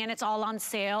bedding and it's all on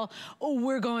sale. Oh,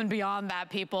 we're going beyond that,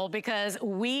 people, because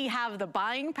we have the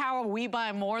buying power. We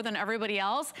buy more than everybody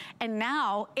else. And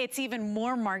now it's even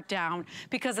more marked down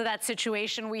because of that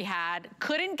situation we had.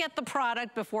 Couldn't get the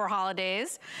product before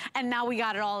holidays. And now we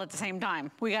got it all at the same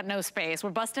time. We got no space.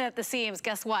 We're busted at the seams.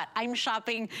 Guess what? I'm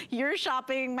shopping, you're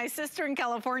shopping, my sister in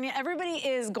California, everybody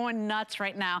is going nuts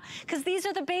right now because these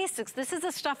are the basics. This is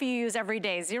the stuff you use every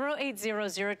day.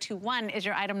 080021 is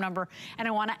your item number. And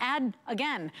I want to add,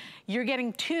 again, you're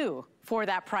getting 2 for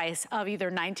that price of either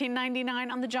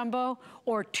 $19.99 on the jumbo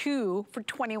or 2 for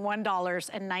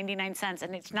 $21.99.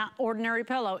 And it's not ordinary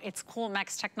pillow, it's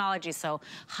Coolmax technology. So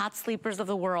hot sleepers of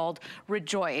the world,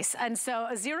 rejoice. And so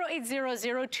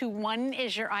 080021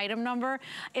 is your item number.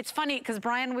 It's funny because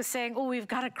Brian was saying, oh, we've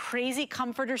got a crazy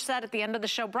comforter set at the end of the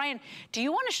show. Brian, do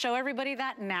you want to show everybody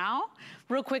that now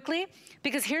real quickly?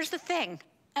 Because here's the thing.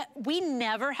 We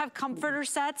never have comforter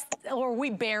sets, or we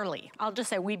barely, I'll just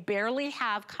say we barely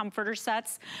have comforter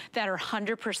sets that are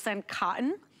 100%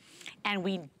 cotton. And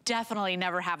we definitely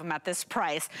never have them at this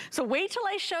price. So wait till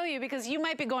I show you because you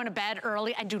might be going to bed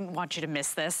early. I don't want you to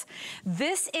miss this.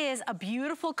 This is a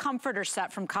beautiful comforter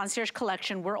set from Concierge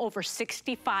Collection. We're over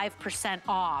 65%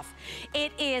 off.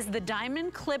 It is the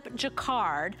Diamond Clip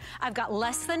Jacquard. I've got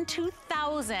less than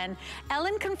 2,000.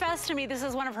 Ellen confessed to me this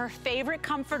is one of her favorite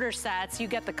comforter sets. You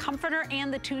get the comforter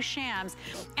and the 2 shams,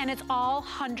 and it's all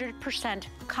 100%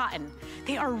 cotton.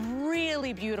 They are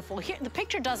really beautiful. Here, the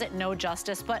picture does it no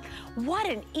justice, but what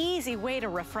an easy way to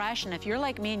refresh. And if you're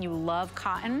like me and you love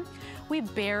cotton, we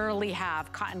barely have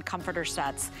cotton comforter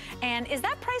sets. And is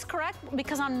that price correct?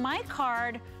 Because on my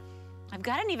card, I've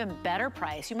got an even better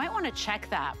price. You might want to check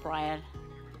that, Brian.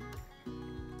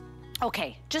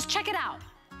 Okay, just check it out.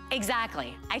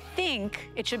 Exactly. I think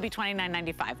it should be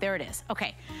 $29.95. There it is.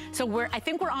 Okay. So I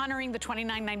think we're honoring the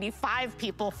 $29.95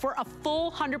 people for a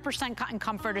full 100% cotton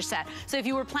comforter set. So if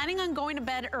you were planning on going to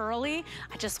bed early,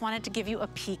 I just wanted to give you a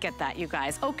peek at that, you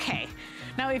guys. Okay.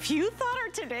 Now, if you thought our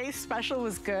today's special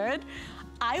was good,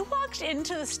 I walked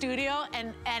into the studio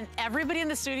and everybody in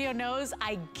the studio knows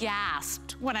I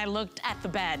gasped when I looked at the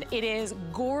bed. It is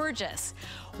gorgeous.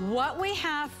 What we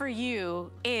have for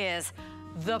you is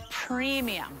the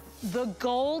premium, the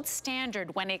gold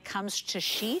standard when it comes to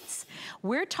sheets.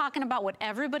 We're talking about what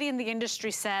everybody in the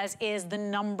industry says is the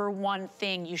 #1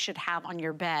 thing you should have on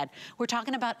your bed. We're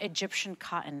talking about Egyptian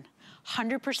cotton.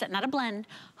 100%, not a blend,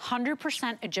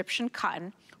 100% Egyptian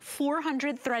cotton,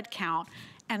 400 thread count.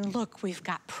 And look, we've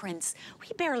got prints. We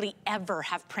barely ever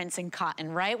have prints in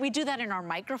cotton, right? We do that in our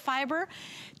microfiber.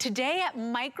 Today at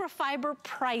microfiber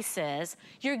prices,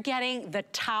 you're getting the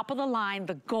top of the line,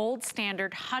 the gold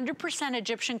standard, 100%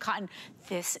 Egyptian cotton.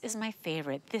 This is my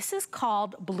favorite. This is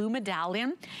called Blue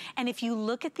Medallion. And if you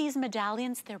look at these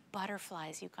medallions, they're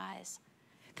butterflies, you guys.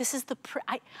 This is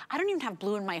I don't even have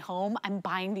blue in my home. I'm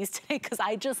buying these today because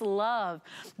I just love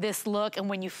this look. And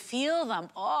when you feel them,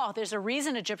 oh, there's a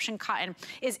reason Egyptian cotton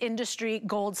is industry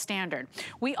gold standard.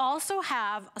 We also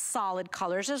have solid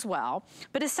colors as well,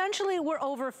 but essentially we're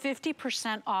over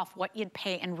 50% off what you'd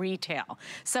pay in retail.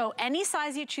 So any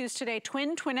size you choose today,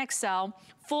 twin, twin XL,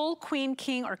 full, queen,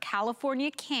 king, or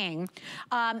California king.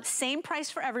 Same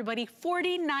price for everybody,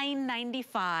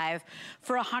 $49.95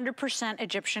 for 100%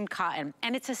 Egyptian cotton.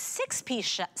 And it's a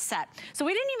 6-piece set. So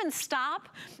we didn't even stop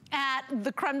at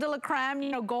the creme de la creme, you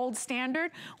know, gold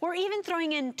standard. We're even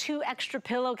throwing in 2 extra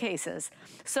pillowcases.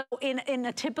 So in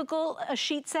a typical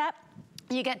sheet set,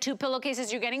 you get 2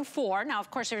 pillowcases, you're getting 4. Now,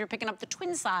 of course, if you're picking up the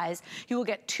twin size, you will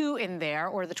get 2 in there,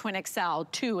 or the twin XL,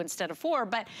 2 instead of 4.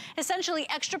 But essentially,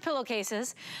 extra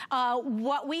pillowcases.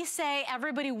 What we say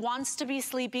everybody wants to be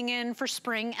sleeping in for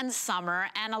spring and summer,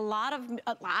 and a lot of,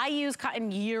 I use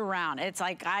cotton year round. It's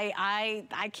like,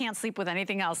 I can't sleep with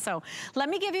anything else. So let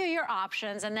me give you your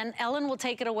options, and then Ellen will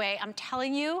take it away. I'm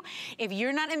telling you, if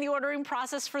you're not in the ordering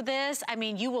process for this, I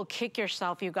mean, you will kick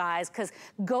yourself, you guys, because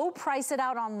go price it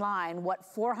out online. What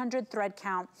what 400 thread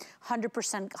count,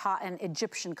 100% cotton,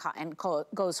 Egyptian cotton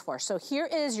goes for. So here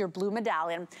is your blue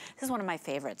medallion. This is one of my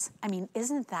favorites. I mean,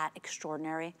 isn't that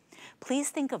extraordinary? Please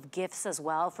think of gifts as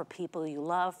well for people you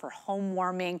love, for home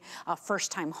warming,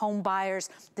 first-time home buyers.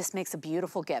 This makes a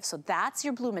beautiful gift. So that's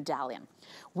your blue medallion.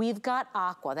 We've got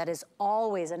aqua. That is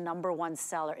always a #1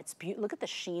 seller. It's beautiful. Look at the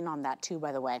sheen on that too,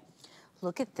 by the way.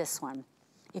 Look at this one.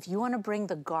 If you want to bring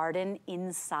the garden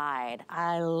inside,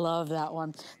 I love that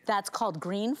one. That's called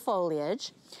green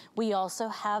foliage. We also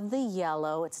have the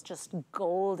yellow. It's just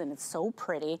gold and it's so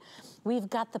pretty. We've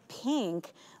got the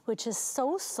pink, which is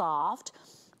so soft.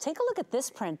 Take a look at this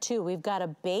print too. We've got a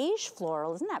beige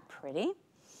floral. Isn't that pretty?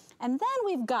 And then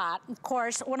we've got, of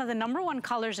course, one of the #1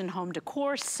 colors in home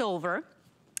decor, silver.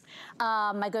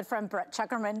 My good friend Brett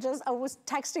Chuckerman, I was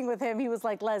texting with him. He was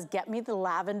like, Les, get me the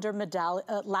lavender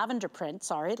lavender print,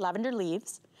 lavender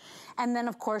leaves. And then,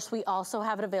 of course, we also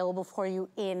have it available for you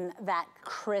in that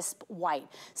crisp white.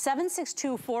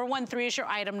 762413 is your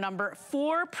item number.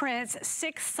 4 prints,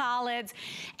 6 solids,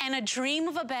 and a dream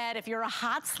of a bed. If you're a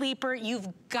hot sleeper, you've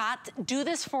got to do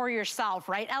this for yourself,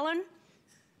 right, Ellen?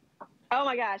 Oh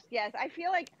my gosh, yes. I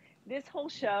feel like this whole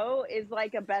show is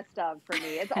like a best of for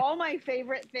me. It's all my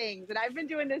favorite things, and I've been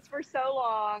doing this for so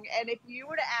long. And if you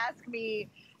were to ask me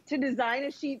to design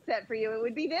a sheet set for you, it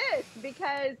would be this,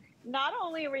 because not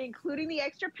only are we including the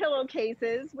extra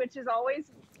pillowcases, which is always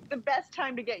the best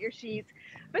time to get your sheets,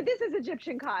 but this is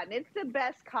Egyptian cotton. It's the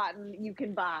best cotton you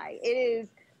can buy. It is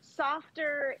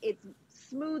softer, it's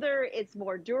smoother, it's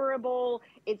more durable,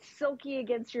 it's silky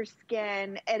against your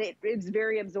skin, and it's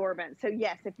very absorbent. So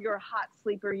yes, if you're a hot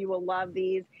sleeper, you will love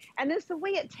these. And this, the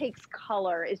way it takes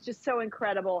color is just so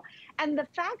incredible. And the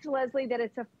fact, Leslie, that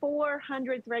it's a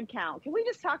 400 thread count. Can we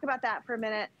just talk about that for a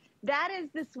minute? That is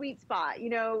the sweet spot. You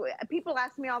know, people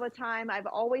ask me all the time. I've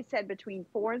always said between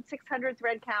 400 and 600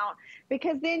 thread count,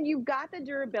 because then you've got the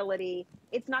durability.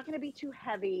 It's not going to be too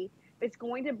heavy. It's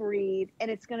going to breathe, and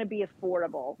it's going to be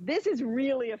affordable. This is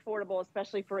really affordable,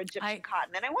 especially for Egyptian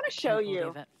cotton. And I want to show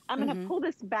you. I'm going to pull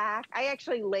this back. I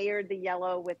actually layered the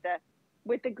yellow with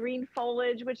the green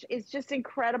foliage, which is just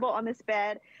incredible on this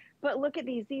bed. But look at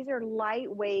these. These are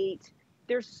lightweight.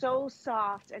 They're so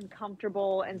soft and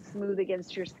comfortable and smooth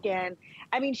against your skin.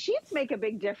 I mean, sheets make a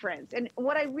big difference. And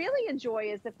what I really enjoy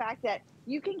is the fact that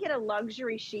you can get a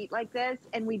luxury sheet like this,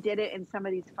 and we did it in some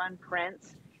of these fun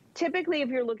prints. Typically, if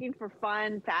you're looking for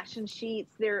fun fashion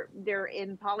sheets, they're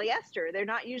in polyester. They're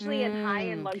not usually in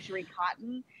high-end luxury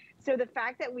cotton. So the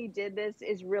fact that we did this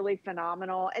is really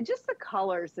phenomenal, and just the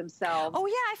colors themselves. Oh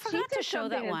yeah, I forgot to show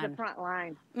that one. The front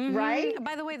line, right?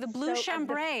 By the way, the blue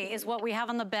chambray is what we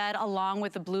have on the bed, along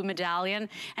with the blue medallion.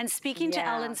 And speaking to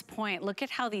Ellen's point, look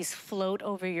at how these float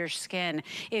over your skin.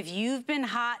 If you've been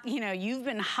hot, you know, you've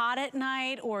been hot at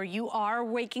night, or you are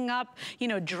waking up, you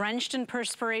know, drenched in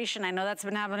perspiration. I know that's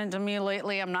been happening to me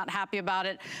lately. I'm not happy about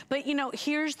it. But you know,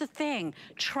 here's the thing: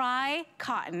 try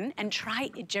cotton and try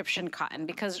Egyptian cotton,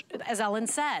 because as Ellen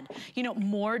said, you know,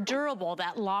 more durable,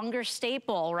 that longer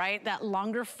staple, right? That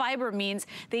longer fiber means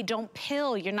they don't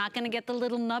pill. You're not gonna get the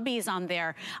little nubbies on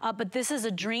there. But this is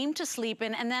a dream to sleep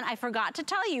in. And then I forgot to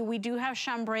tell you, we do have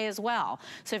chambray as well.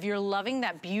 So if you're loving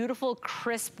that beautiful,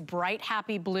 crisp, bright,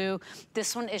 happy blue,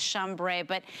 this one is chambray.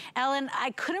 But Ellen,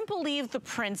 I couldn't believe the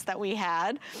prints that we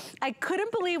had. I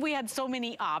couldn't believe we had so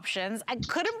many options. I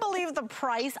couldn't believe the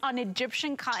price on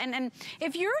Egyptian cotton. And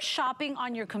if you're shopping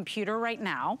on your computer right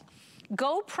now,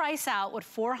 go price out what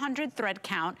 400 thread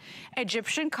count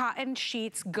Egyptian cotton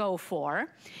sheets go for,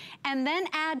 and then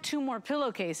add 2 more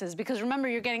pillowcases, because remember,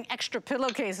 you're getting extra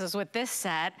pillowcases with this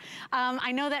set.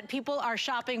 I know that people are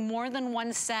shopping more than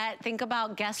one set. Think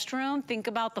about guest room, think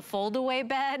about the fold-away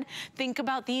bed, think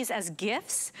about these as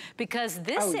gifts, because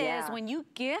this is, when you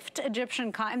gift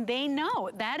Egyptian cotton, they know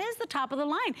that is the top of the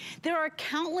line. There are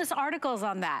countless articles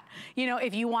on that. You know,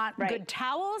 if you want good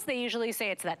towels, they usually say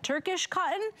it's that Turkish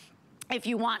cotton. If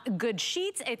you want good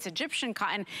sheets, it's Egyptian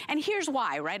cotton. And here's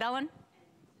why, right, Ellen?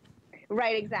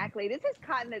 Right, exactly. This is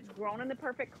cotton that's grown in the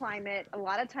perfect climate. A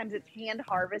lot of times it's hand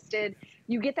harvested.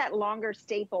 You get that longer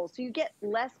staple, so you get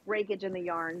less breakage in the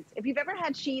yarns. If you've ever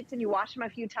had sheets and you wash them a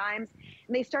few times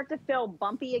and they start to feel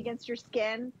bumpy against your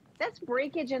skin, that's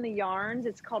breakage in the yarns.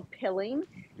 It's called pilling.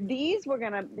 These, we're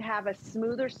gonna have a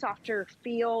smoother, softer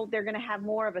feel. They're gonna have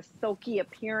more of a silky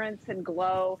appearance and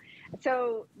glow.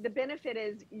 So the benefit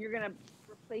is you're gonna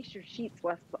replace your sheets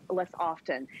less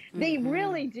often. They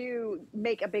really do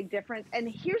make a big difference. And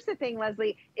here's the thing,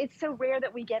 Leslie, it's so rare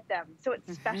that we get them. So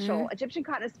it's special. Egyptian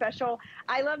cotton is special.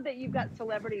 I love that you've got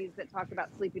celebrities that talk about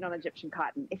sleeping on Egyptian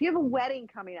cotton. If you have a wedding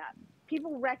coming up,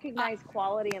 people recognize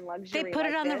quality and luxury. They put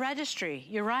it on the registry.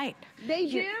 You're right. They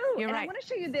do. You're and right. I want to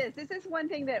show you this. This is one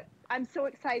thing that I'm so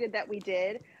excited that we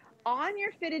did. On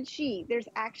your fitted sheet, there's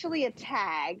actually a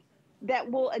tag that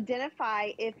will identify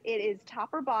if it is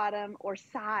top or bottom or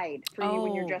side for you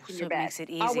when you're dressing your bed. Makes it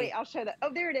easy. Oh, wait, I'll show that.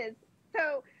 Oh, there it is.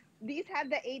 So these have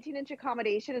the 18-inch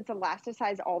accommodation. It's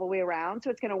elasticized all the way around,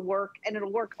 so it's going to work, and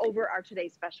it'll work over our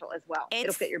today's special as well.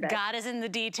 It'll fit your bed. God is in the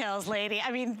details, lady.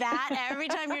 I mean, that every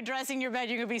time you're dressing your bed,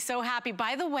 you're going to be so happy.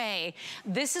 By the way,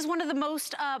 this is one of the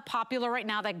most popular right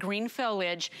now, that green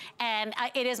foliage, and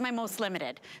it is my most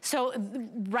limited. So,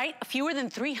 fewer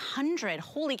than 300.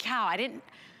 Holy cow, I didn't...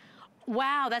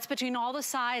 Wow, that's between all the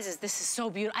sizes. This is so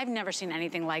beautiful. I've never seen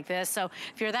anything like this. So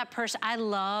if you're that person, I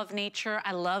love nature.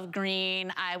 I love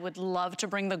green. I would love to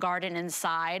bring the garden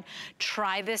inside.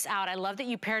 Try this out. I love that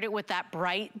you paired it with that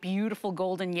bright, beautiful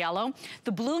golden yellow.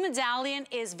 The blue medallion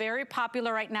is very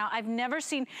popular right now. I've never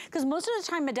seen, because most of the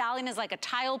time medallion is like a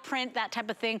tile print, that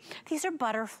type of thing. These are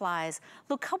butterflies.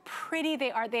 Look how pretty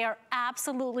they are. They are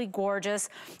absolutely gorgeous.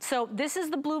 So this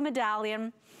is the blue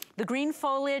medallion. The green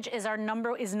foliage is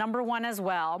number one as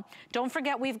well. Don't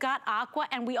forget, we've got aqua,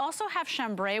 and we also have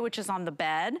chambray, which is on the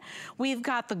bed. We've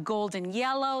got the golden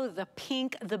yellow, the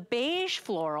pink, the beige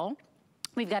floral.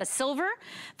 We've got a silver.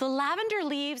 The lavender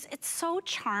leaves, it's so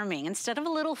charming. Instead of a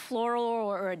little floral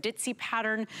or a ditzy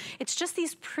pattern, it's just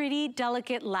these pretty,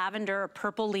 delicate lavender or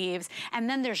purple leaves. And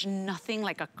then there's nothing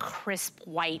like a crisp,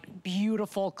 white,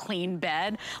 beautiful, clean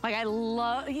bed. Like, I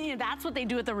love, that's what they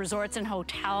do at the resorts and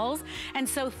hotels. And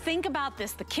so think about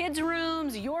this, the kids'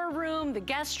 rooms, your room, the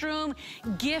guest room,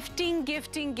 gifting,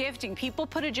 gifting, gifting. People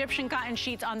put Egyptian cotton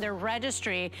sheets on their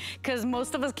registry because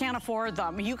most of us can't afford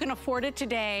them. You can afford it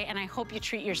today, and I hope you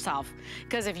treat yourself,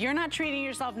 because if you're not treating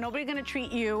yourself, nobody's gonna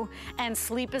treat you, and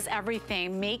sleep is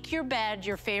everything. Make your bed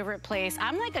your favorite place.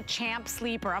 I'm like a champ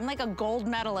sleeper. I'm like a gold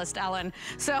medalist, Ellen.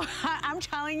 So I'm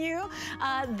telling you,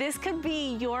 this could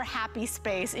be your happy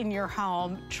space in your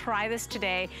home. Try this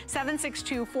today.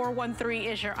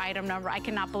 762-413 is your item number. I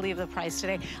cannot believe the price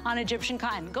today on Egyptian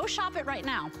cotton. Go shop it right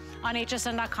now on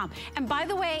hsn.com. And by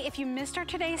the way, if you missed our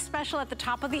today's special at the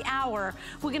top of the hour,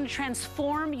 we're gonna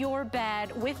transform your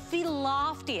bed with the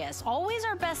loftiest. Always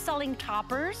our best-selling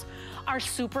toppers are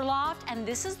Super Loft, and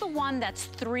this is the one that's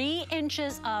 3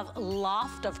 inches of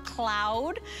loft, of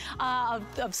cloud,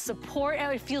 of support.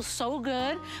 It feels so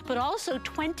good, but also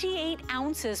 28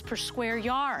 ounces per square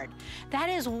yard. That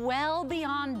is well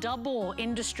beyond double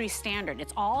industry standard.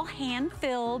 It's all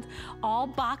hand-filled, all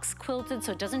box quilted,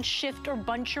 so it doesn't shift or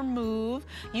bunch or move.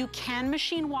 You can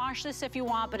machine wash this if you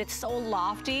want, but it's so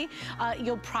lofty.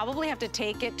 You'll probably have to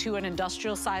take it to an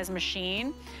industrial-sized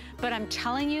machine. But I'm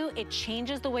telling you, it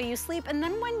changes the way you sleep. And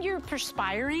then when you're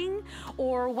perspiring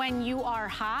or when you are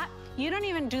hot, you don't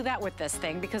even do that with this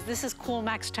thing, because this is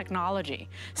Coolmax technology.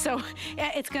 So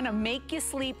it's gonna make you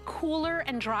sleep cooler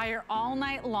and drier all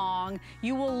night long.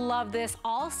 You will love this.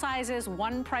 All sizes,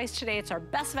 one price today. It's our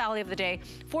best value of the day.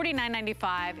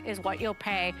 $49.95 is what you'll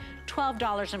pay.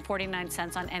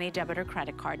 $12.49 on any debit or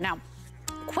credit card. Now,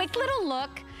 quick little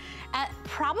look at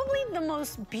probably the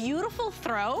most beautiful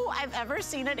throw I've ever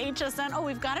seen at HSN. Oh,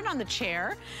 we've got it on the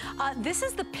chair. This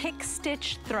is the Pick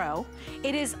Stitch throw.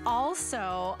 It is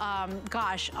also,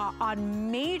 on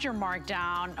major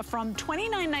markdown from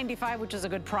 $29.95, which is a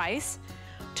good price,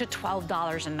 to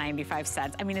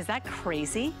 $12.95. I mean, is that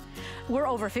crazy? We're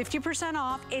over 50%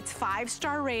 off. It's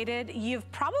 5-star rated.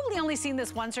 You've probably only seen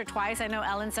this once or twice. I know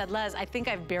Ellen said, Les, I think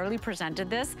I've barely presented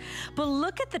this. But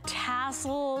look at the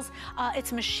tassels.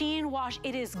 It's machine wash.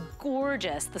 It is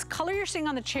gorgeous. The color you're seeing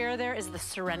on the chair there is the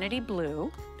Serenity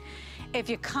Blue. If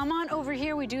you come on over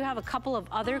here, we do have a couple of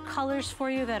other colors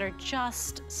for you that are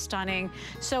just stunning.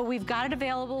 So we've got it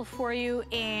available for you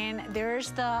in,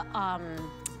 there's the,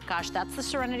 that's the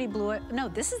Serenity Blue. No,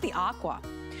 this is the Aqua.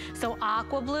 So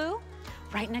Aqua Blue,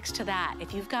 right next to that.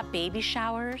 If you've got baby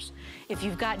showers, if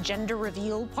you've got gender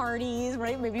reveal parties,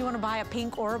 right? Maybe you want to buy a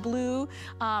pink or a blue.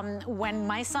 When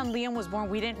my son Liam was born,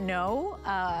 we didn't know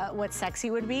what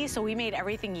sexy would be, so we made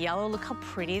everything yellow. Look how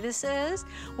pretty this is.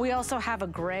 We also have a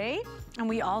gray, and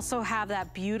we also have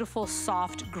that beautiful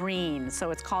soft green.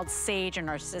 So it's called Sage in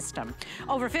our system.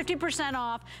 Over 50%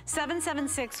 off.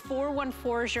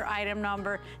 776-414 is your item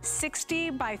number. 60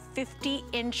 by 50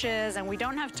 inches, and we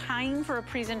don't have time for a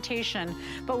presentation,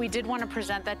 but we did want to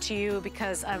present that to you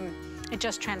because it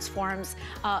just transforms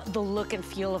the look and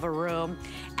feel of a room.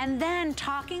 And then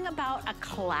talking about a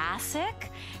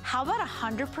classic, how about a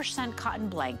 100% cotton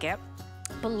blanket?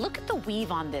 But look at the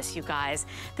weave on this, you guys.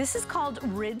 This is called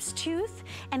ribs tooth,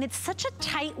 and it's such a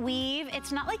tight weave.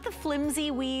 It's not like the flimsy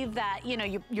weave that, you know,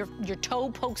 your toe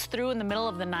pokes through in the middle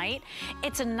of the night.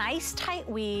 It's a nice tight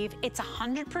weave. It's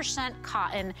 100%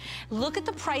 cotton. Look at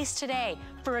the price today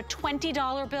for a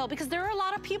 $20 bill, because there are a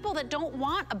lot of people that don't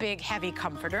want a big heavy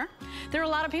comforter. There are a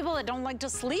lot of people that don't like to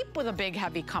sleep with a big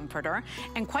heavy comforter.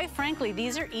 And quite frankly,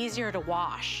 these are easier to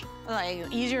wash,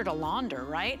 like easier to launder,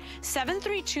 right?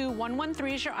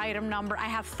 732-113 is your item number. I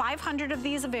have 500 of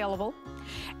these available,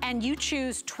 and you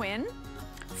choose twin,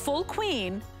 full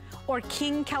queen, or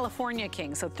king California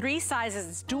king. So 3 sizes,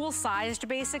 it's dual sized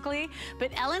basically.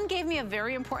 But Ellen gave me a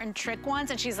very important trick once,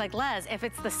 and she's like, Les, if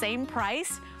it's the same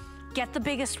price, get the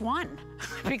biggest one.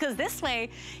 Because this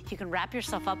way, you can wrap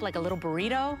yourself up like a little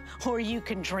burrito, or you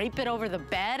can drape it over the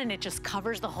bed and it just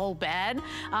covers the whole bed.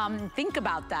 Think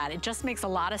about that. It just makes a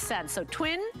lot of sense. So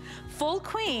twin, full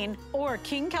queen, or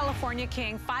king California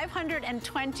king,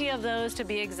 520 of those to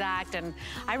be exact. And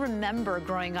I remember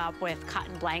growing up with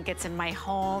cotton blankets in my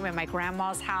home, in my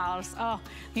grandma's house. Oh,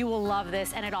 you will love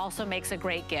this, and it also makes a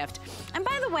great gift. And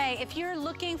by the way, if you're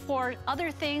looking for other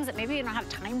things that maybe you don't have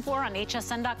time for on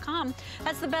hsn.com,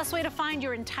 that's the best way to find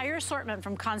your entire assortment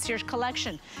from Concierge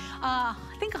Collection. I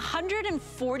think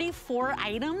 144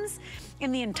 items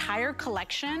in the entire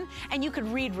collection, and you could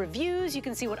read reviews, you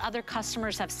can see what other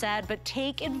customers have said, but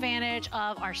take advantage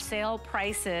of our sale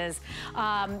prices.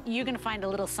 You're gonna find a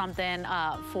little something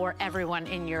for everyone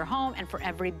in your home and for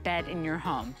every bed in your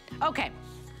home. Okay,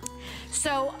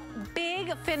 so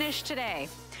big finish today.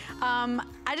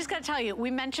 I just gotta tell you,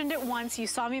 we mentioned it once, you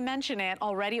saw me mention it,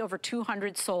 already over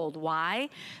 200 sold. Why?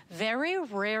 Very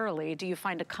rarely do you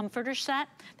find a comforter set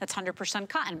that's 100%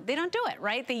 cotton. They don't do it,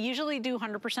 right? They usually do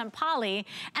 100% poly,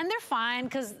 and they're fine,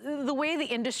 because the way the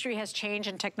industry has changed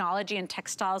and technology and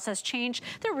textiles has changed,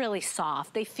 they're really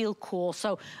soft, they feel cool,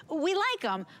 so we like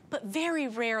them, but very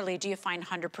rarely do you find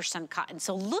 100% cotton.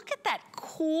 So look at that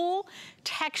cool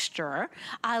texture.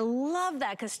 I love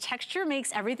that, because texture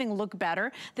makes everything look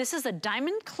better. This is a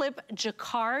diamond clip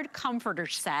jacquard comforter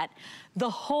set. The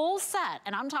whole set,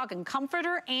 and I'm talking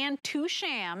comforter and 2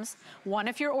 shams, one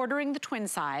if you're ordering the twin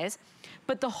size,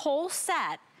 but the whole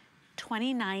set,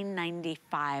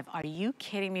 $29.95. Are you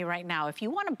kidding me right now? If you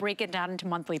want to break it down into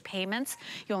monthly payments,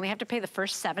 you only have to pay the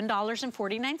first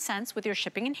 $7.49 with your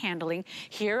shipping and handling.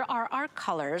 Here are our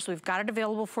colors. We've got it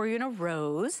available for you in a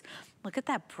rose. Look at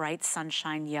that bright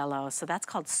sunshine yellow. So that's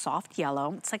called soft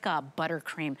yellow. It's like a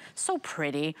buttercream, so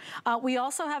pretty. We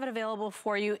also have it available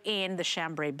for you in the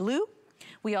chambray blue.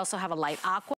 We also have a light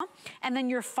aqua. And then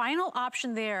your final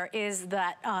option there is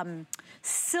that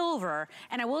silver.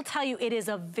 And I will tell you, it is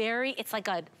a very, it's like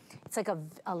a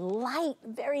light,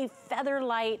 very feather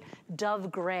light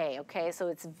dove gray, okay? So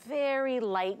it's very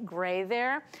light gray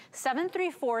there.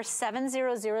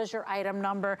 734-700 is your item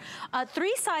number.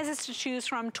 3 sizes to choose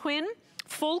from: twin,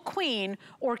 full queen,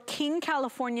 or king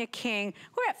California king.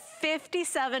 We're at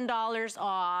 $57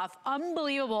 off.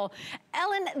 Unbelievable.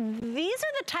 Ellen, these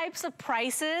are the types of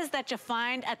prices that you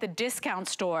find at the discount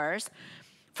stores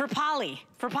for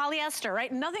polyester,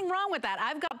 right? Nothing wrong with that.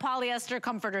 I've got polyester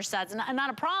comforter sets, not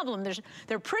a problem.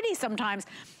 They're pretty sometimes,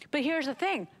 but here's the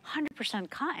thing, 100%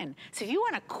 cotton. So if you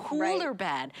want a cooler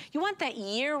bed, you want that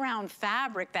year-round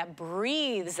fabric that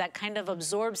breathes, that kind of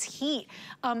absorbs heat,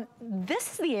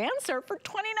 this is the answer for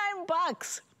 29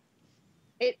 bucks.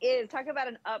 It is. Talk about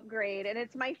an upgrade. And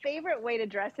it's my favorite way to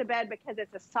dress a bed, because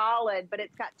it's a solid, but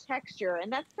it's got texture. And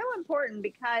that's so important,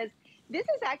 because this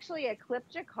is actually a clip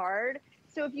jacquard.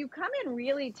 So if you come in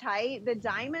really tight, the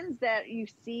diamonds that you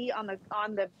see on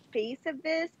the face of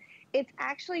this, it's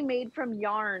actually made from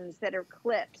yarns that are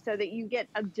clipped, so that you get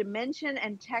a dimension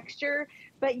and texture,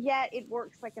 but yet it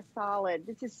works like a solid.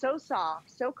 This is so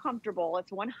soft, so comfortable.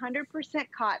 It's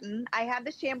 100% cotton. I have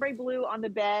the chambray blue on the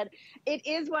bed. It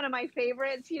is one of my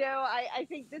favorites. You know, I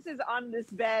think this is on this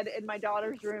bed in my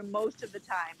daughter's room most of the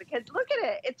time, because look at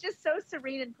it. It's just so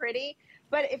serene and pretty.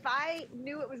 But if I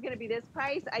knew it was going to be this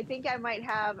price, I think I might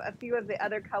have a few of the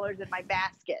other colors in my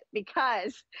basket,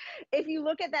 because if you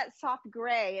look at that soft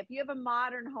gray, if you have a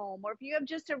modern home, or if you have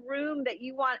just a room that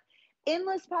you want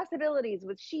endless possibilities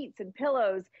with sheets and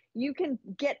pillows, you can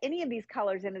get any of these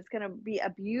colors, and it's going to be a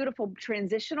beautiful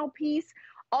transitional piece.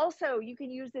 Also, you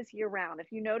can use this year round. If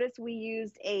you notice, we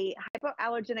used a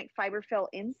hypoallergenic fiber fill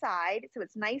inside, so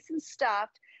it's nice and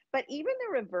stuffed. But even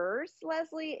the reverse,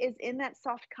 Leslie, is in that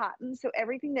soft cotton, so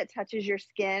everything that touches your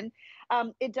skin.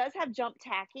 It does have jump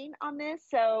tacking on this,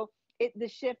 so it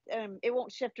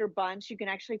won't shift or bunch. You can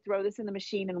actually throw this in the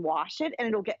machine and wash it, and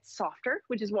it'll get softer,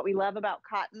 which is what we love about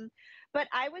cotton. But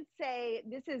I would say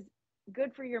this is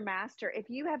good for your master. If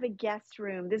you have a guest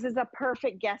room, this is a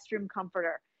perfect guest room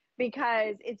comforter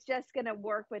because it's just going to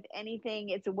work with anything.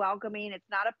 It's welcoming. It's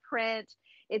not a print.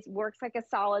 It works like a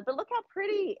solid, but look how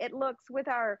pretty it looks with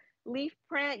our leaf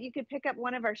print. You could pick up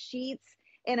one of our sheets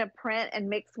in a print and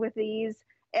mix with these.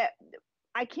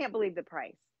 I can't believe the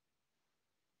price.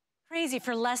 Crazy,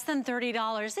 for less than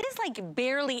 $30. It is like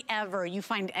barely ever you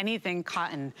find anything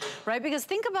cotton, right? Because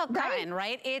think about cotton,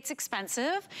 right? It's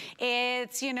expensive.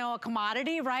 It's, you know, a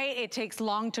commodity, right? It takes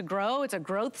long to grow. It's a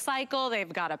growth cycle.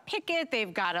 They've got to pick it.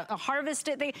 They've got to harvest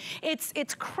it.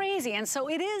 It's crazy. And so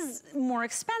it is more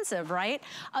expensive, right?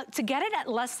 To get it at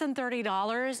less than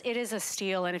 $30, it is a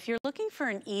steal. And if you're looking for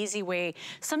an easy way,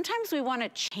 sometimes we want to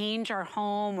change our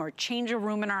home or change a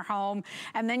room in our home.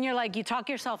 And then you're like, you talk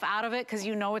yourself out of it because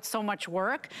you know it's so much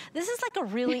work. This is like a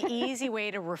really easy way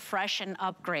to refresh and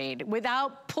upgrade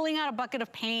without pulling out a bucket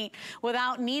of paint,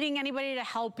 without needing anybody to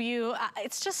help you.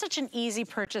 It's just such an easy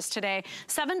purchase today.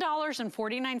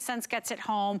 $7.49 gets it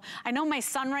home. I know my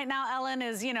son right now, Ellen,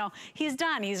 is, you know, he's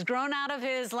done. He's grown out of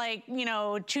his, like, you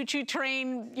know, choo-choo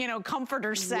train, you know,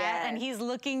 comforter set, and he's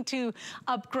looking to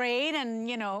upgrade and,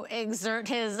 you know, exert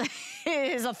his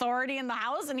his authority in the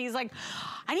house. And he's like,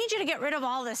 I need you to get rid of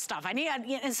all this stuff.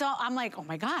 And so I'm like, oh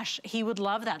my gosh, he would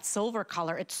love that silver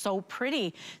color. It's so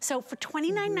pretty. So for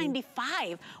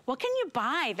 $29.95, what can you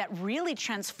buy that really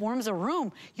transforms a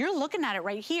room? You're looking at it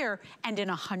right here, and in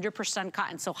 100%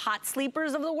 cotton. So hot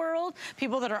sleepers of the world,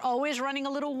 people that are always running a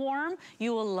little warm,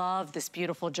 you will love this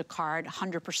beautiful jacquard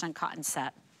 100% cotton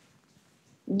set.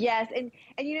 Yes, and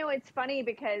you know, it's funny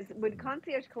because when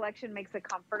Concierge Collection makes a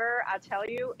comforter, I'll tell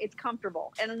you, it's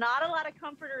comfortable. And not a lot of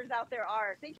comforters out there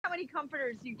are. Think how many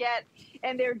comforters you get,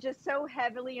 and they're just so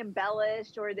heavily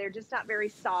embellished, or they're just not very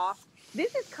soft.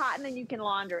 This is cotton and you can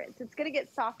launder it. So it's going to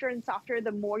get softer and softer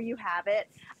the more you have it.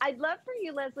 I'd love for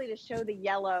you, Leslie, to show the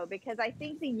yellow, because I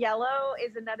think the yellow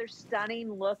is another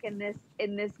stunning look in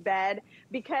this bed,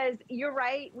 because you're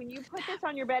right. When you put this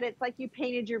on your bed, it's like you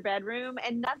painted your bedroom,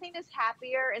 and nothing is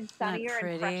happier and sunnier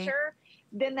and fresher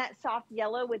than that soft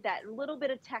yellow with that little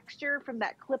bit of texture from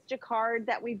that clip jacquard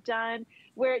that we've done,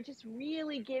 where it just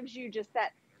really gives you just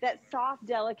that soft,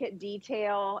 delicate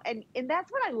detail. And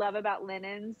that's what I love about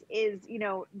linens is, you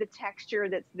know, the texture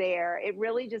that's there. It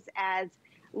really just adds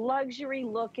luxury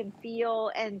look and feel.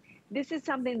 And this is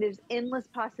something, there's endless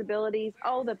possibilities.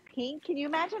 Oh, the pink. Can you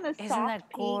imagine the soft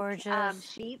pink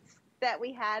sheets that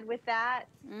we had with that?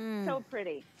 So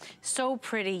pretty. So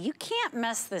pretty. You can't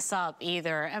mess this up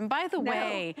either. And by the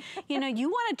way, you know, you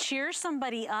want to cheer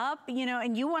somebody up, you know,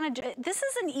 and you want to, this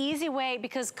is an easy way,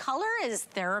 because color is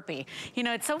therapy. You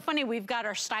know, it's so funny. We've got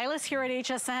our stylists here at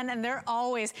HSN, and they're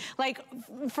always like,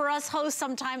 for us hosts,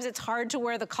 sometimes it's hard to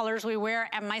wear the colors we wear.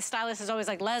 And my stylist is always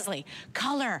like, Leslie,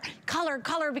 color, color,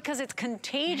 color, because it's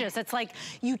contagious. It's like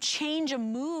you change a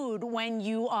mood when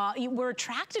we're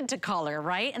attracted to color,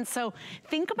 right? And so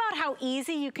think about how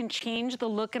easy you can change the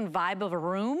look and vibe of a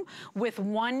room with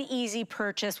one easy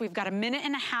purchase. We've got a minute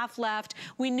and a half left.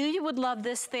 We knew you would love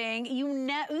this thing. You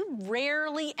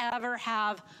rarely ever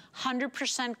have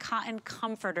 100% cotton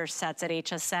comforter sets at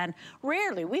HSN.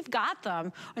 Rarely. We've got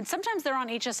them, and sometimes they're on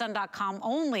hsn.com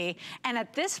only. And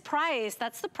at this price,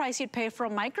 that's the price you'd pay for a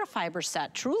microfiber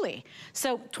set, truly.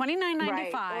 So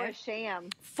 $29.95. Right, or a sham.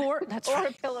 That's or right.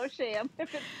 A pillow sham.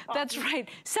 That's right.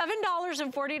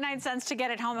 $7.49 to get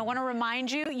it home. I want to remind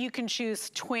you, you can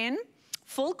choose twin,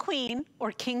 full queen,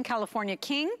 or king California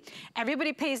king.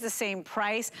 Everybody pays the same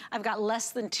price. I've got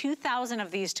less than 2,000 of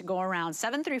these to go around.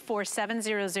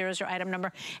 734-700 is your item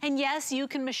number. And yes, you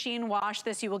can machine wash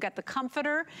this. You will get the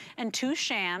comforter and 2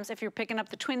 shams. If you're picking up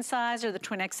the twin size or the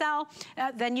twin XL,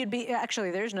 then you'd be,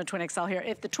 actually there's no twin XL here.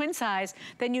 If the twin size,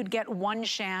 then you'd get 1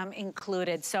 sham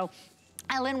included. So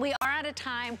Ellen, we are out of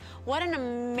time. What an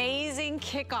amazing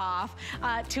kickoff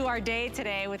to our day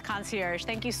today with Concierge.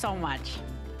 Thank you so much.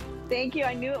 Thank you.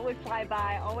 I knew it would fly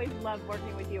by. Always loved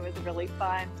working with you. It was really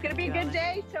fun. It's going to be a good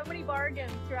day. So many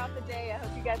bargains throughout the day. I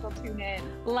hope you guys will tune in.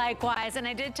 Likewise. And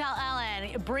I did tell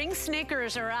Ellen, bring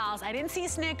Snickers or else. I didn't see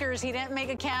Snickers. He didn't make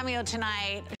a cameo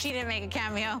tonight. She didn't make a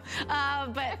cameo.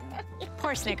 But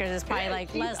poor Snickers is probably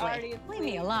like, Leslie, leave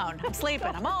me alone. I'm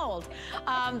sleeping. I'm old.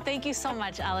 Thank you so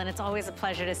much, Ellen. It's always a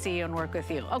pleasure to see you and work with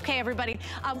you. Okay, everybody.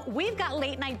 We've got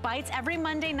late night bites every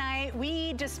Monday night.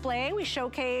 We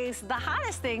showcase the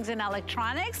hottest things in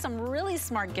electronics, some really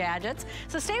smart gadgets.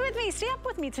 So stay with me, stay up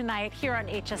with me tonight here on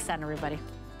HSN, everybody.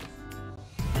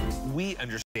 We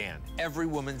understand every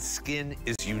woman's skin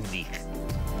is unique.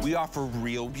 We offer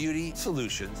real beauty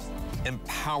solutions,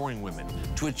 empowering women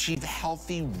to achieve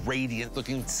healthy, radiant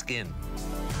looking skin.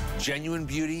 Genuine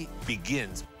beauty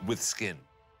begins with skin.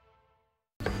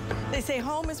 They say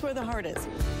home is where the heart is.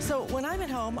 So when I'm at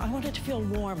home, I want it to feel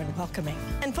warm and welcoming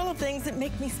and full of things that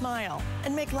make me smile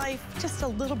and make life just a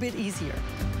little bit easier.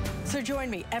 So join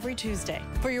me every Tuesday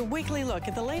for your weekly look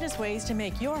at the latest ways to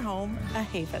make your home a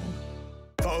haven.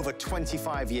 For over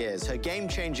 25 years, her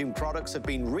game-changing products have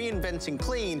been reinventing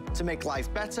clean to make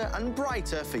life better and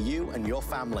brighter for you and your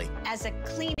family. As a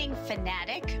cleaning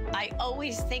fanatic, I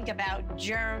always think about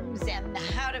germs and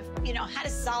how to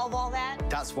solve all that.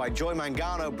 That's why Joy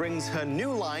Mangano brings her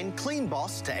new line, Clean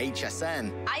Boss, to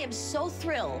HSN. I am so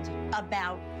thrilled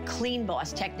about Clean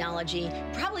Boss technology,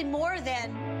 probably more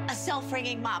than a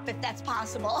self-wringing mop, if that's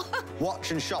possible.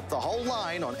 Watch and shop the whole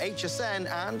line on HSN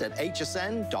and at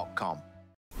hsn.com.